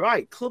where you're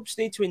right. Clubs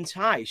need to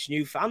entice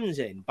new fans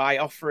in by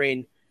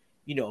offering,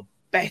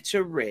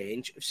 better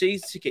range of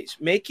season tickets.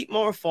 Make it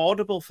more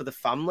affordable for the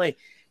family.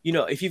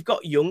 If you've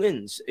got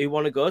young'uns who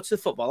want to go to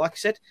the football, like I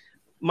said,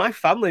 my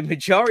family,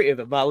 majority of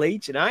them are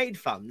Leeds United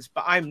fans,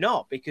 but I'm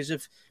not because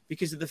of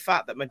the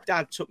fact that my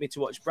dad took me to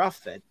watch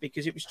Bradford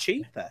because it was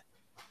cheaper.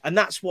 And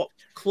that's what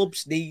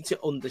clubs need to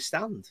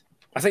understand.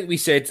 I think we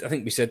said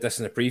this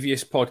in a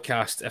previous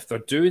podcast. If they're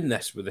doing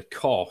this with the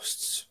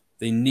costs,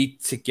 they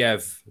need to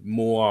give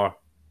more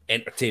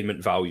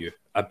entertainment value,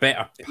 a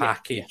better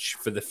package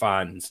for the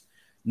fans,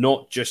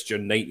 not just your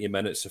 90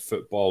 minutes of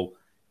football.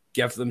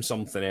 Give them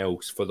something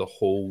else for the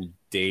whole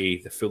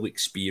day, the full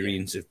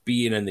experience of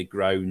being in the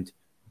ground.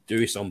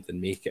 Do something,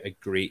 make it a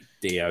great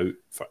day out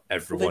for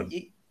everyone.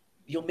 Well,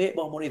 you'll make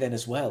more money then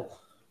as well.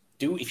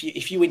 If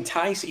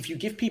you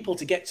give people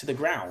to get to the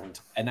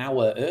ground an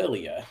hour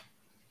earlier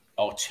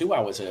or 2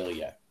 hours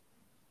earlier,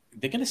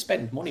 they're going to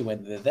spend money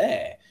when they're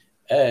there.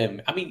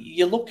 I mean,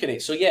 you look at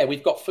it. So yeah,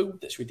 we've got food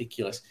that's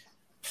ridiculous.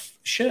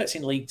 Shirts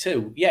in League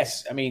Two,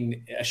 yes. I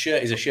mean, a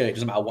shirt is a shirt. It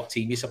doesn't matter what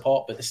team you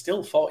support, but they're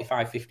still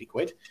 45, 50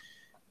 quid,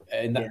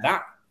 and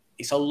that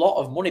it's a lot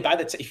of money.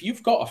 If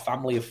you've got a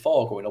family of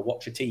 4 going to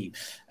watch a team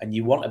and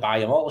you want to buy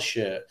them all a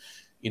shirt,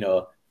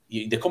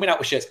 they're coming out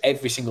with shirts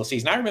every single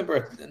season. I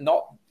remember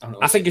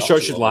I think a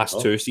shirt should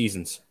last 2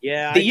 seasons.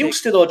 Yeah, they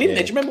used to though, didn't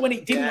they? Do you remember when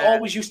it didn't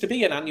always used to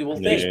be an annual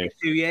thing?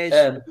 2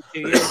 years. 2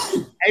 years.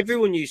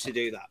 Everyone used to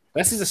do that.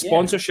 This is a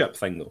sponsorship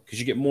thing though, because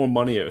you get more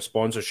money out of a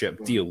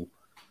sponsorship deal.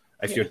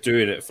 If you're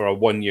doing it for a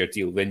 1-year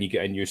deal, then you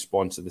get a new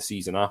sponsor the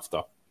season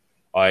after.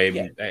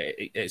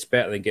 It's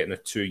better than getting a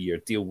 2-year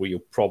deal where you'll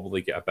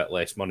probably get a bit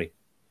less money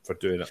for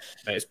doing it.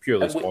 It's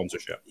purely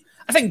sponsorship.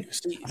 I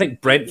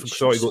think Brentford.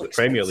 Sorry, to go to the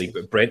Premier League,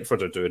 but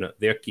Brentford are doing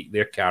it.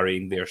 They're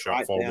carrying their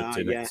shirt forward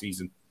to next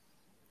season.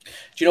 Do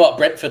you know what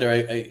Brentford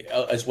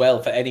are as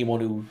well? For anyone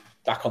who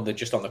back on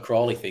the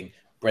Crawley thing,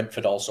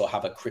 Brentford also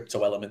have a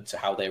crypto element to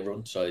how they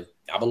run. So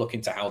have a look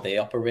into how they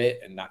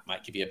operate, and that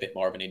might give you a bit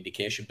more of an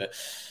indication. But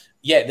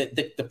yeah,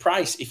 the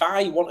price. If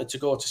I wanted to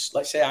go to,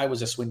 let's say I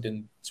was a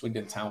Swindon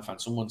Town fan,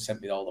 someone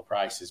sent me all the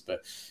prices,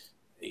 but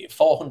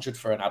 400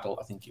 for an adult,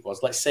 I think it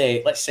was. Let's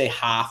say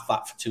half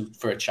that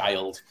for a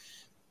child.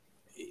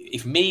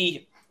 If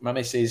me, my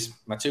missus,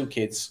 my 2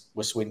 kids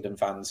were Swindon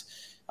fans,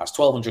 that's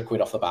 1,200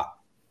 quid off the bat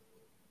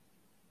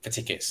for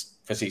tickets,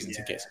 for season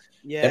tickets.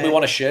 Yeah. Then we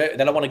want a shirt.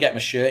 Then I want to get them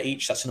a shirt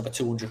each. That's another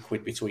 200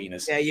 quid between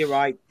us. Yeah, you're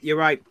right.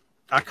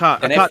 I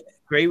can't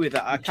agree with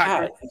that. I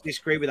can't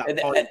disagree with that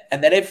point.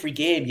 And then every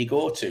game you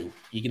go to,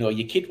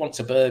 your kid wants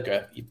a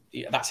burger.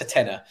 That's a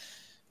tenner.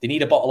 They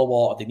need a bottle of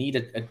water. They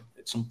need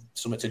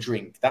something to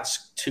drink.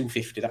 That's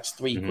 250. That's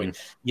 3 quid.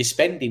 You're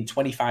spending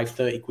 25,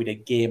 30 quid a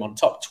game on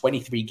top.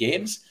 23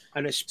 games.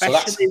 And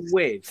especially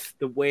with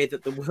the way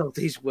that the world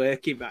is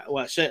working,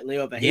 well, certainly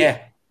over here.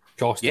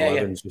 Cost of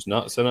living's just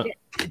nuts, isn't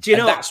it? Do you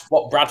know? That's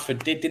what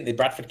Bradford did, didn't they?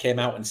 Bradford came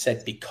out and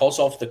said because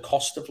of the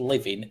cost of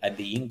living and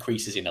the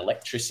increases in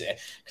electricity,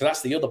 because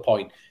that's the other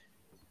point.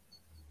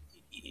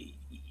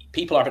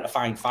 People are having to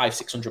find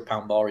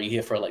 £500-600 more a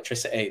year for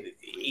electricity.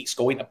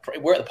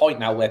 We're at the point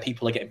now where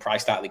people are getting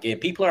priced out of the game.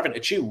 People are having to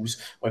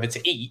choose whether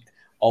to eat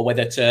or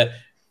whether to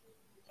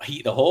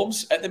heat the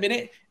homes at the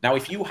minute. Now,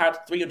 if you had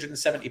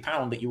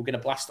 £370 that you were going to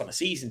blast on a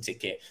season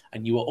ticket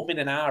and you were umming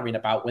and ahhing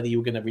about whether you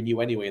were going to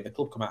renew anyway, and the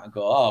club come out and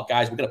go, oh,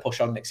 guys, we're going to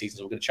push on next season,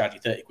 so we're going to charge you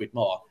 30 quid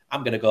more.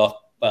 I'm going to go,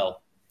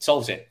 well,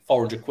 solves it.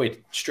 400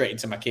 quid straight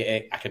into my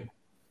kitty. I can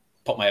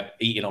put my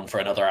eating on for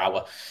another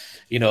hour.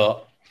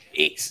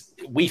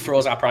 We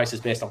froze our prices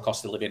based on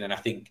cost of living, and I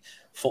think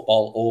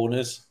football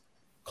owners,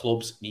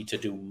 clubs need to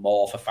do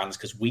more for fans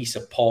because we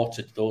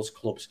supported those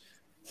clubs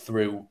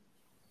through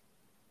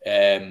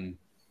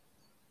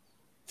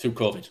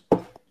COVID.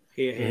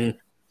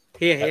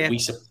 Here. We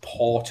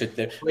supported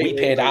them. We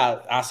paid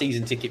our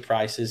season ticket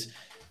prices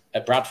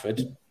at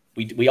Bradford.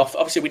 We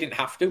obviously we didn't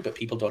have to, but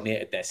people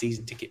donated their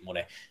season ticket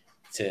money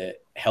to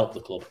help the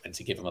club and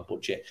to give them a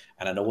budget.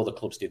 And I know other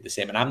clubs did the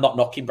same. And I'm not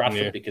knocking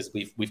Bradford because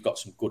we've got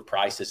some good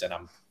prices, and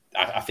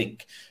I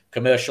think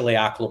commercially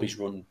our club is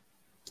run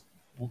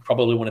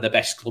probably one of the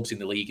best clubs in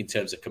the league in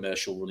terms of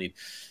commercial running.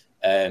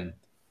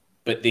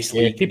 But this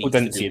league, people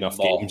didn't see enough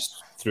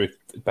games through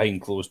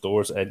behind closed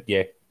doors, and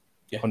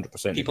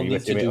 100%. People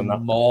need to do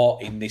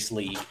more in this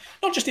league,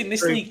 not just in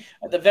this league.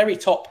 At the very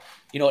top,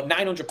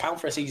 £900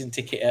 for a season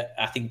ticket at,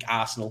 I think,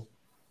 Arsenal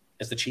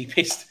is the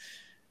cheapest.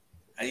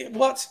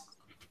 What?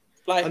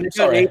 And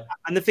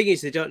the thing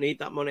is, they don't need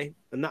that money,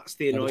 and that's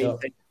the annoying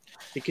thing,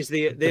 because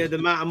the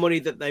amount of money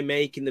that they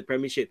make in the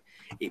Premiership,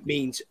 it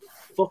means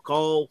fuck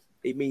all.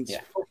 It means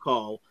fuck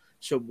all.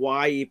 So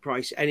why you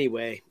price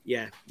anyway?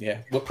 Yeah.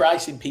 We're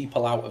pricing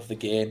people out of the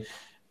game,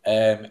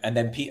 and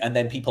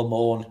then people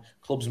moan.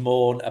 Clubs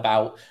moan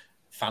about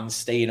fans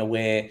staying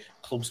away.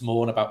 Clubs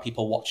moan about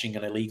people watching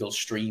on illegal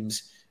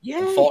streams.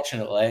 Yeah.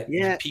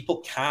 Unfortunately, people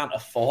can't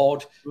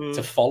afford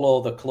to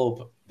follow the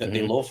club that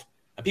they love.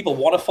 And people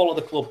want to follow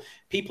the club.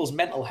 People's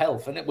mental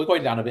health, and we're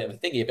going down a bit of a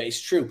thing here, but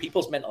it's true.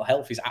 People's mental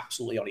health is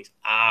absolutely on its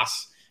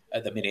arse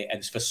at the minute.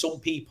 And for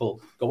some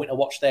people, going to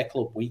watch their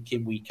club week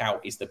in, week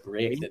out is the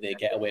break that they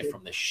get away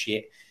from the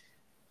shit.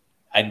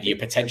 And you're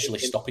potentially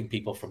stopping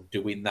people from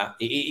doing that.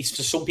 It's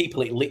for some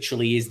people, it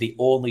literally is the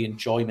only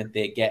enjoyment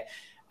they get.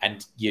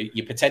 And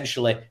you're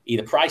potentially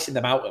either pricing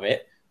them out of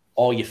it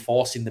or you're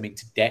forcing them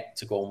into debt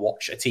to go and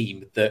watch a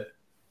team that,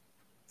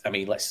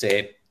 let's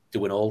say,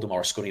 do an Oldham or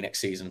a Scunny next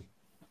season.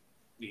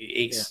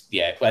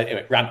 Well,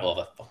 anyway, rant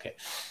over. Fuck it.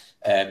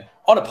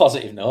 On a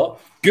positive note.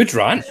 Good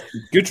rant.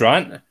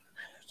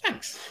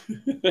 Thanks.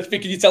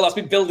 Can you tell that's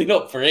been building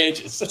up for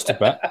ages? Just a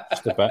bit.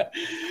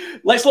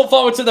 Let's look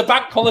forward to the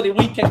bank holiday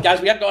weekend,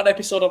 guys. We haven't got an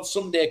episode on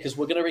Sunday because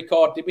we're going to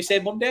record. Did we say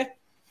Monday?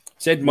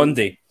 Said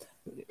Monday.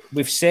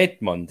 We've said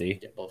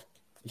Monday.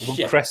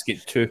 Chris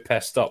gets too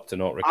pissed up to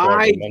not record.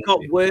 I've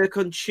got work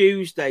on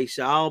Tuesday,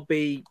 so I'll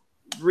be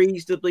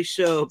reasonably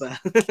sober.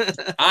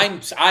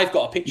 I've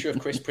got a picture of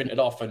Chris printed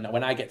off, and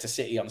when I get to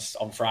City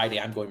on Friday,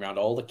 I'm going around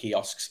all the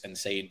kiosks and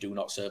saying, "Do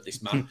not serve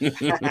this man."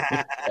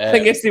 I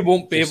guess they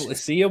won't be able to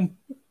see him.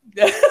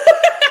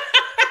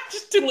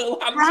 Just two little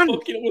hands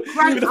fucking with a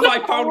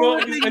 £5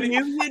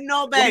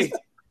 note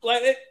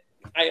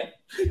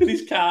in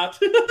his card.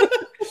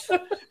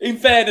 In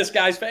fairness,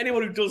 guys, for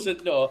anyone who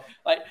doesn't know,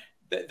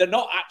 they're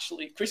not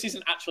actually. Chris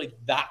isn't actually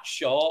that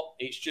short.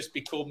 It's just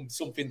become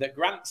something that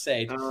Grant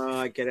said.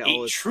 I get it.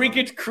 It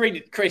triggered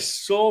Chris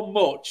so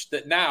much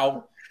that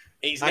now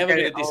it's never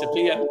going to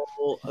disappear.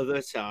 All of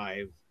the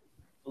time.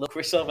 Look,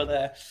 Chris over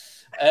there.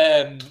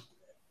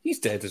 He's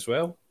dead as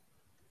well.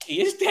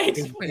 He is dead.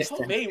 It's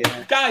not me,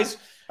 guys.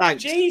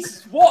 Thanks.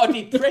 Jeez, what a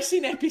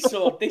depressing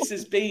episode this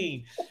has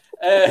been.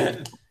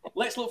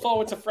 Let's look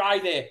forward to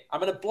Friday. I'm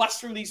going to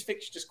blast through these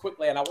fixtures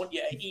quickly, and I want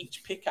you to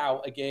each pick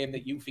out a game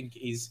that you think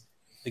is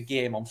the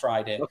game on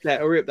Friday. Okay,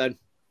 hurry up then.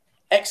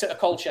 Exeter,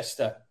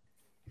 Colchester.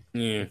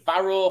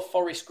 Barrow,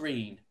 Forest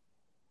Green.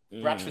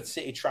 Bradford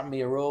City,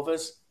 Tranmere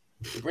Rovers.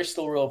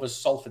 Bristol Rovers,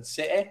 Salford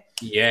City.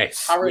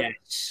 Yes.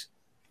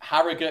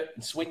 Harrogate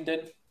and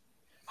Swindon.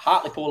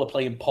 Hartlepool are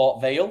playing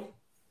Port Vale.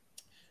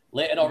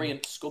 Leyton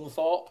Orient,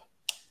 Scunthorpe.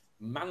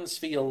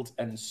 Mansfield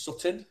and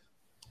Sutton.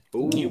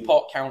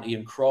 Newport County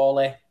and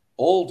Crawley.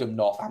 Oldham,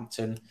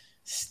 Northampton.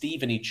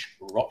 Stevenage,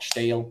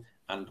 Rochdale,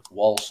 and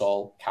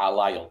Walsall,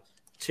 Carlisle.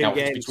 Two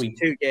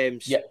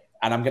games. Yeah,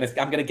 and I'm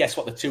gonna guess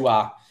what the two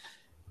are.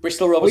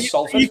 Bristol Rovers,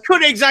 Salford. You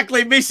couldn't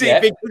exactly miss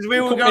it because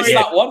we were going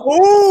that one.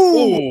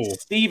 Ooh.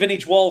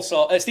 Stevenage,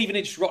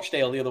 Stevenage,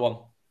 Rochdale, the other one.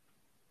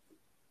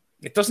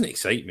 It doesn't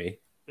excite me.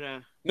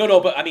 Yeah.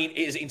 No, but I mean,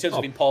 in terms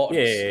of importance.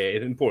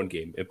 Yeah, important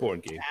game. But,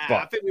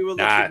 I think we were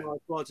looking more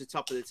towards the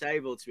top of the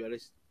table, to be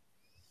honest.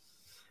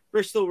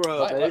 Bristol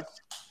Rovers.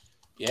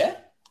 Yeah.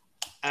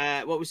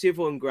 What was the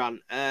other one,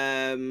 Grant?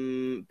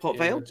 Port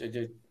Vale?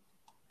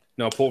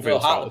 No, Port Vale.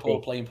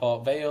 Hartlepool playing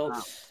Port Vale.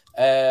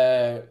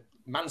 Wow.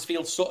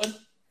 Mansfield, Sutton.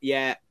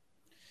 Yeah.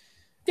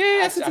 Yeah,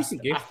 that's a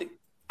decent game.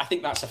 I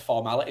think that's a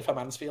formality for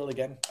Mansfield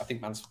again. I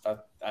think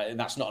and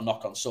that's not a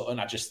knock on Sutton.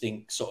 I just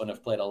think Sutton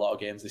have played a lot of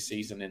games this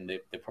season, and they've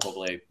got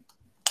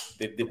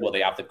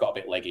a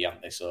bit leggy,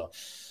 haven't they? So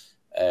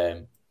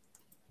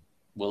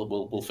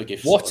we'll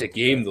forgive. What Sutton. a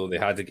game though they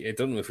had! I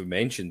don't know if we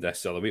mentioned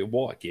this the other week.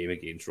 What a game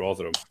against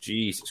Rotherham!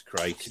 Jesus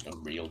Christ,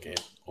 unreal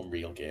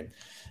game.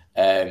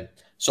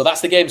 So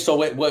that's the game. So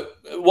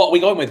what are we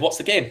going with? What's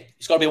the game?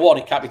 It's got to be one.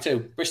 It can't be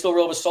two. Bristol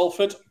Rovers,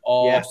 Salford,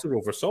 or Bristol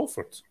Rovers,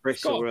 Salford.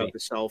 Bristol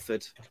Rovers,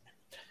 Salford.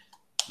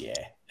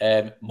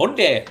 Yeah.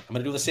 Monday, I'm going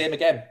to do the same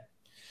again.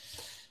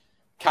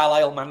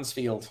 Carlisle,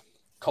 Mansfield,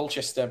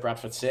 Colchester,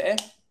 Bradford City,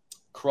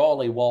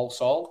 Crawley,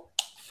 Walsall,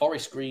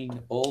 Forest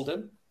Green,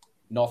 Oldham,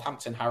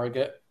 Northampton,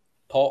 Harrogate,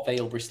 Port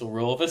Vale, Bristol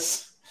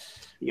Rovers,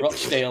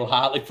 Rochdale,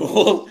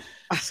 Hartlepool,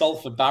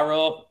 Salford,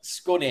 Barrow,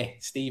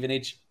 Scunny,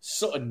 Stevenage,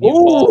 Sutton,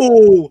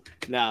 Newport,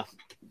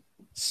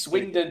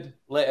 Swindon,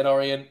 Leyton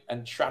Orient,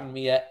 and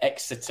Tranmere,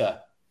 Exeter.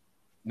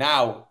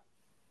 Now,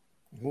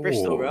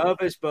 Bristol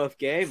Rovers, both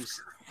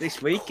games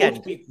this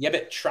weekend.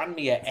 But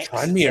Tranmere,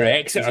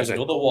 Exeter is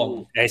another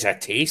one. It's a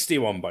tasty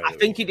one, by the way. I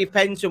think it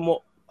depends on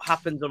what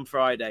happens on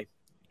Friday.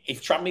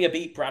 If Tranmere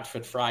beat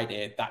Bradford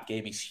Friday, that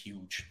game is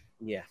huge.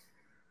 Yeah.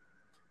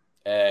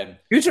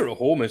 Yous are at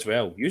home as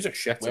well. Yous are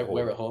shit at home.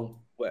 We're at home.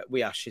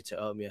 We are shit at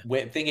home, yeah.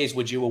 The thing is,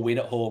 we're due a win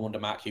at home under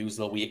Mark Hughes,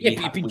 though.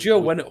 You've been due a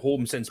win at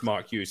home since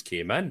Mark Hughes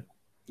came in.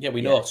 Yeah,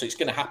 we know. So it's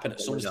going to happen at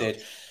some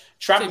stage.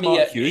 Tranmere,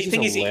 Mark Hughes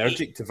is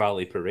allergic to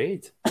Valley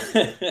Parade.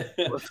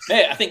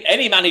 Hey, I think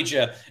any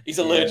manager is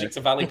allergic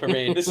to Valley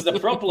Parade. This is a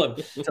problem.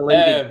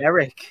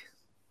 Eric.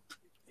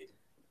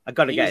 I've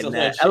got to get in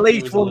there. At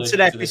least once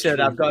an episode,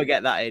 I've got to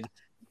get that in.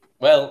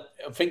 Well,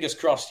 fingers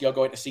crossed you're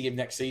going to see him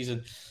next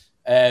season.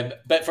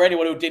 But for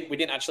anyone who we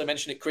didn't actually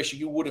mention it, Chris,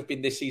 you would have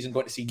been this season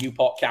going to see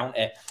Newport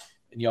County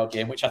in your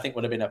game, which I think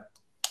would have been a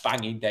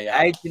banging day out.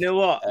 Hey, you know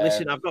what?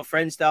 Listen, I've got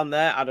friends down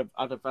there. I'd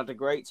have had a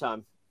great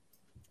time.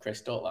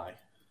 Chris, don't lie.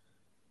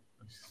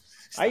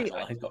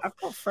 I've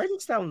got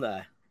friends down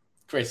there.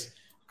 Chris,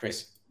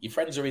 your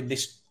friends are in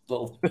this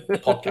little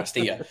podcast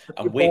here,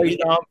 and we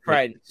aren't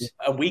friends,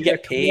 and we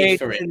get paid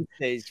for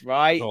it,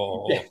 right?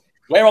 Oh. Yeah.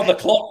 We're on the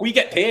clock. We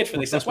get paid for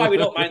this. That's why we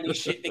don't mind these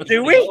shit things.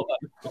 Do we?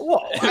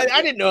 What?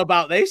 I didn't know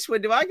about this.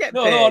 When do I get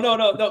paid?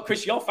 No,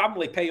 Chris, your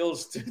family pay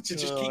us to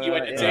just keep you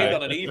entertained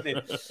on an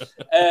evening.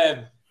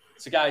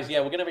 So, guys,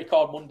 we're going to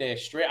record Monday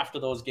straight after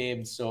those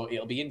games, so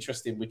it'll be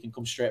interesting. We can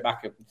come straight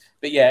back.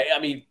 But, I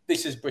mean,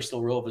 this is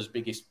Bristol Rovers'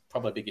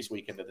 probably biggest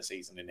weekend of the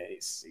season, and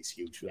it's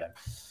huge for them.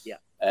 Yeah.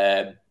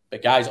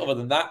 But, guys, other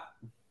than that,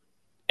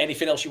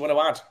 anything else you want to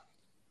add?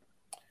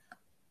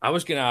 I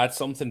was going to add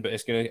something, but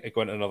it's going to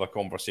go into another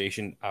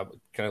conversation.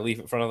 Can I leave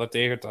it for another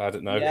day or to add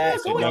it now? Yeah,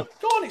 go on.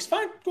 It's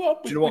fine. Go on.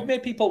 We've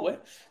made people wait.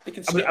 They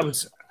can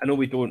I know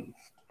we don't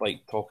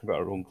like talking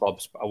about our own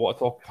clubs, but I want to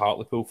talk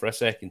Hartlepool for a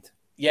second.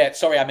 Yeah,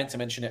 sorry, I meant to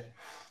mention it.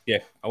 Yeah,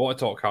 I want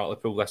to talk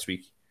Hartlepool this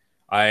week.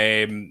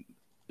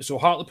 So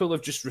Hartlepool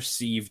have just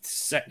received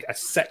a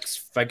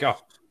six-figure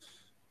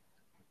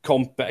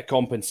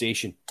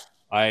compensation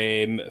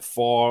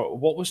for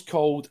what was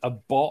called a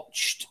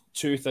botched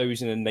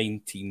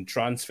 2019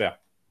 transfer.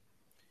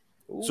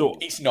 Ooh, so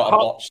it's not a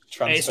botched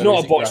transfer. It's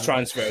not a botched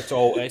transfer at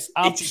all. It's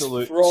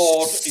absolute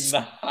fraud in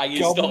the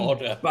highest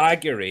order.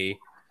 Baggery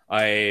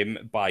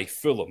by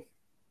Fulham.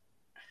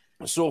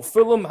 So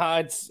Fulham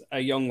had a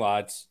young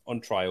lad on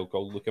trial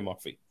called Luca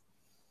Murphy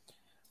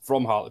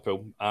from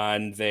Hartlepool,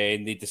 and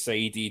then they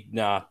decided,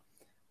 nah,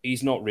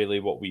 he's not really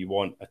what we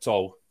want at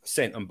all.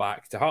 Sent him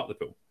back to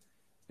Hartlepool.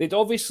 They'd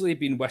obviously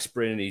been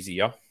whispering in his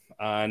ear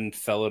and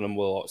filling him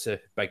with lots of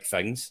big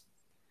things,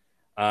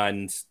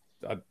 and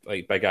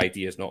like big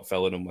ideas, not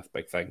filling him with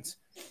big things.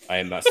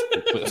 That's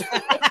completely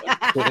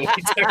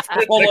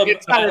Fulham,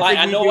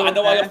 I know.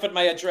 I offered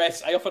my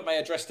address. I offered my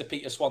address to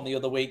Peter Swan the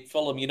other week.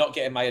 Fulham, you're not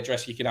getting my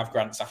address. You can have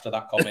Grant's after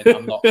that comment.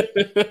 I'm not.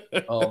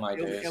 Oh my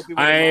days.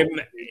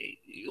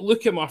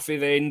 Luca Murphy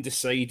then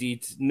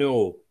decided,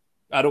 no,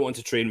 I don't want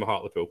to train with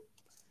Hartlepool.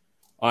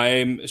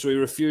 So he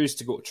refused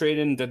to go to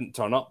training, didn't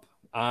turn up,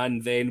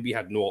 and then we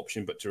had no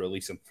option but to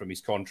release him from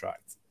his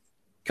contract.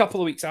 A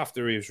couple of weeks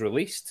after he was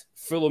released,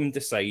 Fulham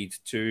decide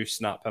to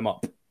snap him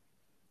up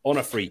on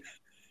a free,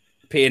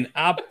 paying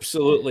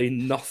absolutely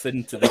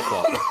nothing to the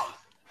club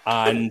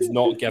and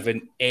not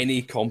giving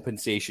any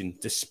compensation,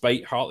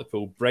 despite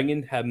Hartlepool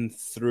bringing him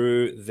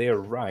through their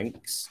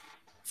ranks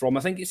from,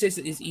 I think it says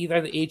it's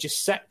either the age of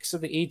 6 or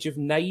the age of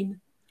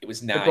 9. It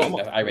was 9.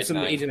 I read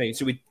 9. Age of 9.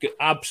 So we got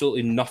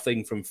absolutely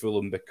nothing from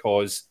Fulham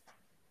because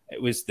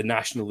it was the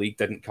National League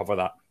didn't cover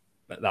that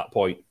at that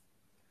point.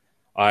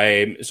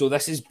 So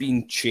this has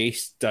been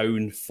chased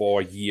down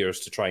for years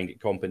to try and get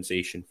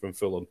compensation from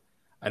Fulham.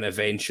 And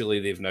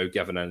eventually they've now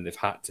given in. They've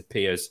had to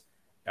pay us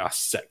a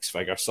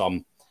 6-figure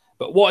sum.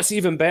 But what's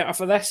even better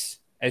for this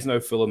is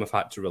now Fulham have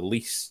had to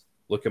release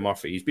Luca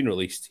Murphy. He's been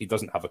released. He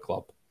doesn't have a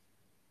club.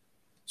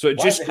 So it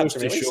just goes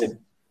to show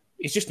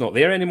he's just not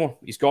there anymore.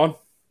 He's gone.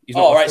 He's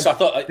not right. So I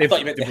thought you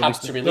meant they had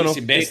to release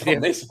him based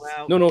on this.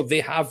 No, they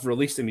have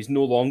released him. He's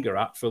no longer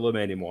at Fulham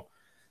anymore.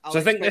 So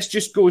I think this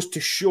just goes to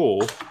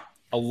show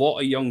a lot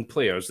of young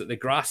players that the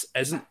grass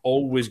isn't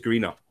always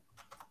greener.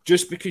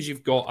 Just because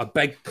you've got a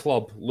big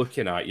club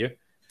looking at you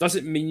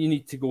doesn't mean you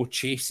need to go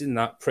chasing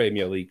that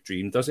Premier League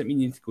dream. Doesn't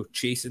mean you need to go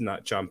chasing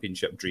that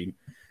Championship dream.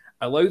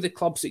 Allow the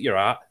clubs that you're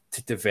at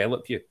to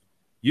develop you.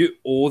 You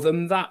owe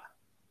them that.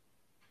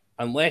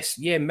 Unless,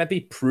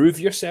 maybe prove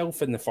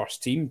yourself in the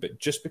first team, but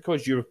just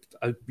because you're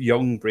a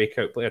young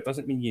breakout player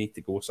doesn't mean you need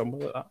to go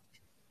somewhere like that.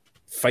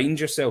 Find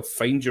yourself,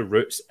 find your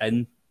roots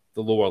in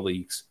the lower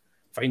leagues.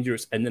 Find your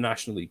roots in the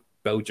National League.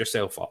 Build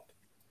yourself up.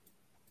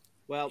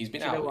 Well, he's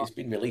been out. He's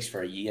been released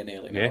for a year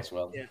nearly now as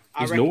well. Yeah.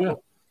 He's nowhere.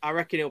 I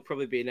reckon he'll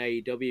probably be in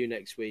AEW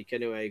next week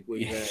anyway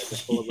with the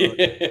Fulham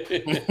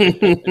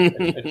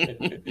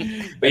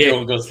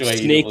Everyone goes to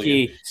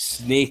AEW.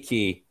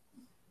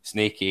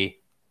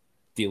 Snaky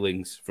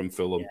dealings from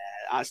Fulham. Yeah,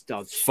 that's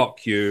dodge.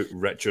 Fuck you,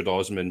 Richard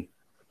Osman.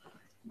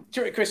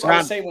 Do you remember, Chris, I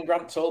was saying when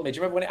Grant told me, do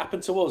you remember when it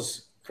happened to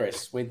us,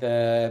 Chris, with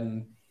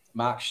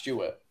Mark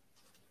Stewart?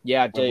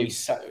 Yeah, I do.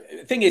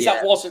 The thing is,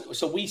 that wasn't...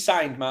 So we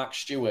signed Mark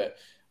Stewart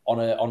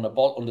under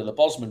the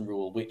Bosman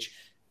rule, which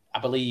I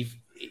believe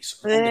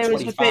it's under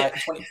 25.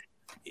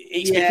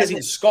 Because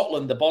in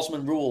Scotland, the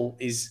Bosman rule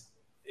is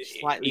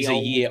a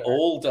year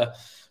older.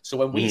 So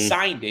when we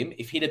signed him,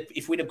 if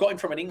we'd have got him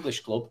from an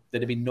English club,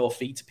 there'd have been no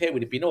fee to pay.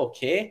 We'd have been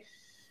okay.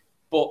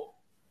 But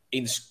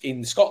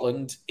in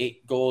Scotland,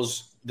 it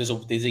goes... There's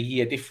a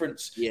year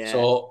difference. Yeah.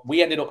 So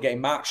we ended up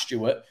getting Mark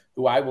Stewart,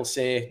 who I will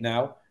say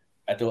now,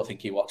 I don't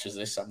think he watches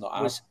this. I'm not.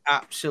 It was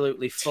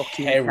absolutely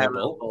fucking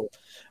terrible.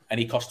 And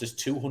he cost us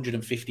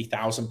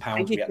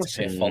 £250,000. We had to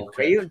pay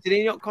Falkirk. Did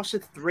he not cost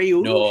us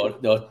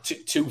 300? No,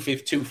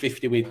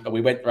 250.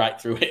 We went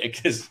right through it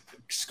because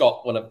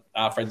Scott, one of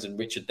our friends, and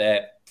Richard,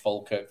 they're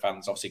Falkirk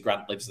fans. Obviously,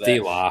 Grant lives there. They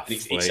laugh.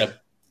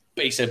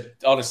 It's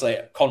honestly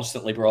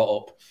constantly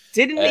brought up.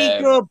 Didn't he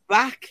go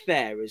back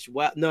there as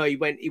well? No, he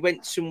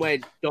went somewhere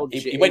dodgy.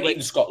 He went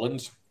in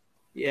Scotland.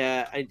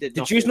 Yeah, I did.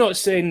 Did you not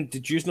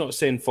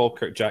send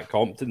Falkirk Jack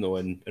Compton though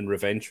in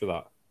revenge for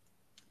that?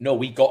 No,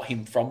 we got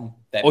him from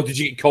them. Oh, did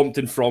you get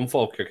Compton from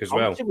Falkirk as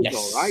well? Compton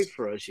was all right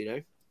for us,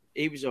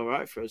 He was all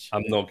right for us.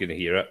 I'm not going to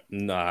hear it.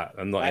 Nah,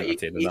 I'm not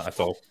entertaining that at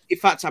all. In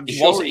fact, I'm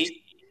sure.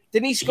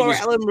 Didn't he score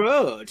at Ellen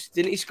Road?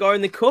 Didn't he score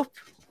in the cup?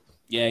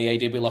 Yeah, he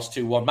did. We lost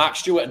 2-1. Mark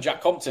Stewart and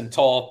Jack Compton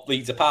tore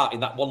Leeds apart in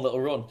that one little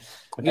run.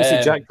 I can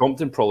see Jack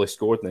Compton probably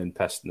scored and then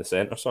pissed in the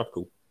centre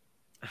circle.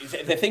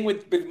 The thing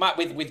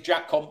with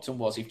Jack Compton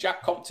was, if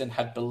Jack Compton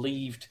had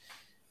believed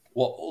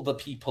what other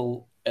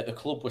people at the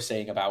club were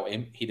saying about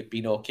him, he'd have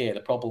been okay.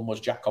 The problem was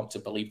Jack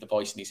Compton believed the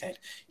voice in his head.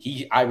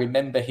 I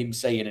remember him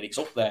saying, and it's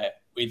up there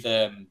with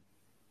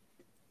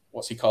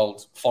what's he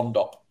called?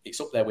 Fondop.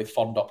 It's up there with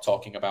Fondop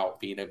talking about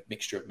being a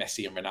mixture of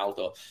Messi and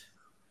Ronaldo.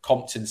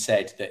 Compton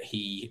said that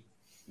he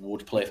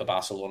would play for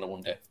Barcelona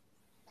one day.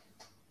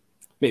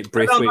 Mate,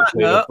 Braithwaite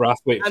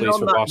plays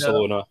for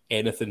Barcelona.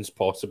 Anything's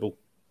possible.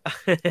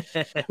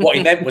 What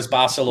he meant was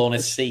Barcelona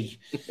C.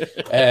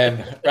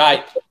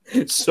 Right.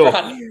 So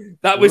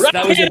that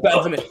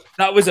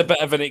was a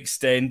bit of an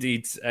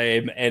extended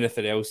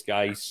anything else,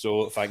 guys.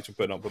 So thanks for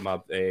putting up with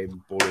my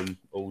boring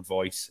old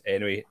voice.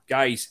 Anyway,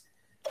 guys,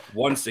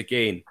 once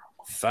again,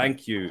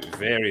 thank you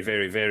very,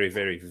 very, very,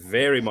 very,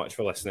 very much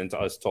for listening to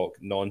us talk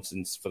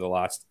nonsense for the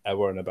last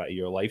hour and a bit of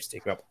your lives,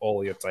 taking up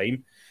all your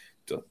time.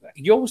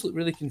 You always look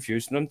really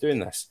confused when I'm doing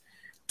this.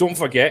 Don't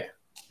forget,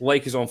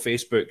 like us on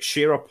Facebook,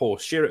 share our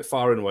post, share it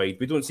far and wide.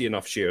 We don't see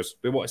enough shares.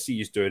 We want to see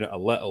you doing it a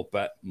little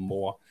bit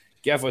more.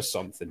 Give us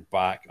something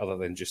back other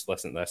than just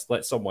listen to this.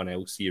 Let someone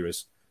else hear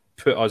us.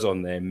 Put us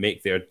on them.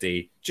 Make their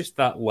day just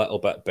that little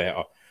bit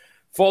better.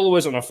 Follow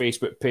us on our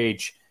Facebook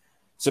page.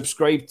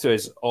 Subscribe to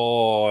us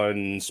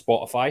on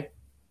Spotify.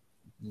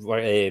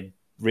 Rate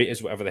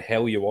us whatever the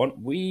hell you want.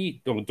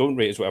 We don't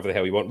rate us whatever the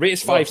hell you want. Rate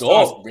us 5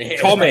 stars.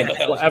 Comment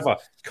whatever.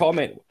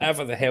 Comment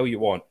whatever the hell you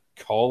want.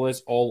 Call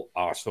us all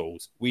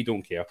arseholes. We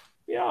don't care.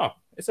 Yeah,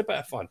 it's a bit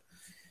of fun.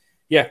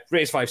 Yeah,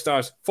 rate us 5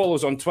 stars. Follow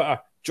us on Twitter.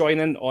 Join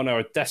in on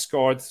our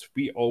Discord.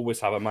 We always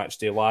have a match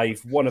day live.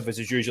 One of us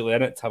is usually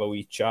in it to have a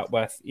wee chat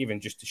with, even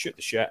just to shoot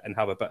the shit and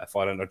have a bit of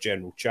fun in our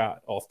general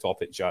chat,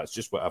 off-topic chats,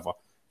 just whatever.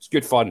 It's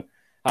good fun.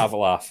 Have a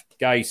laugh.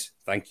 Guys,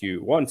 thank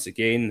you once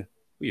again.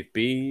 We've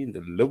been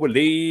the Lower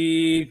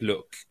League.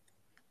 Look.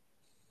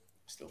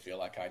 Still feel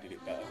like I did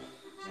it better.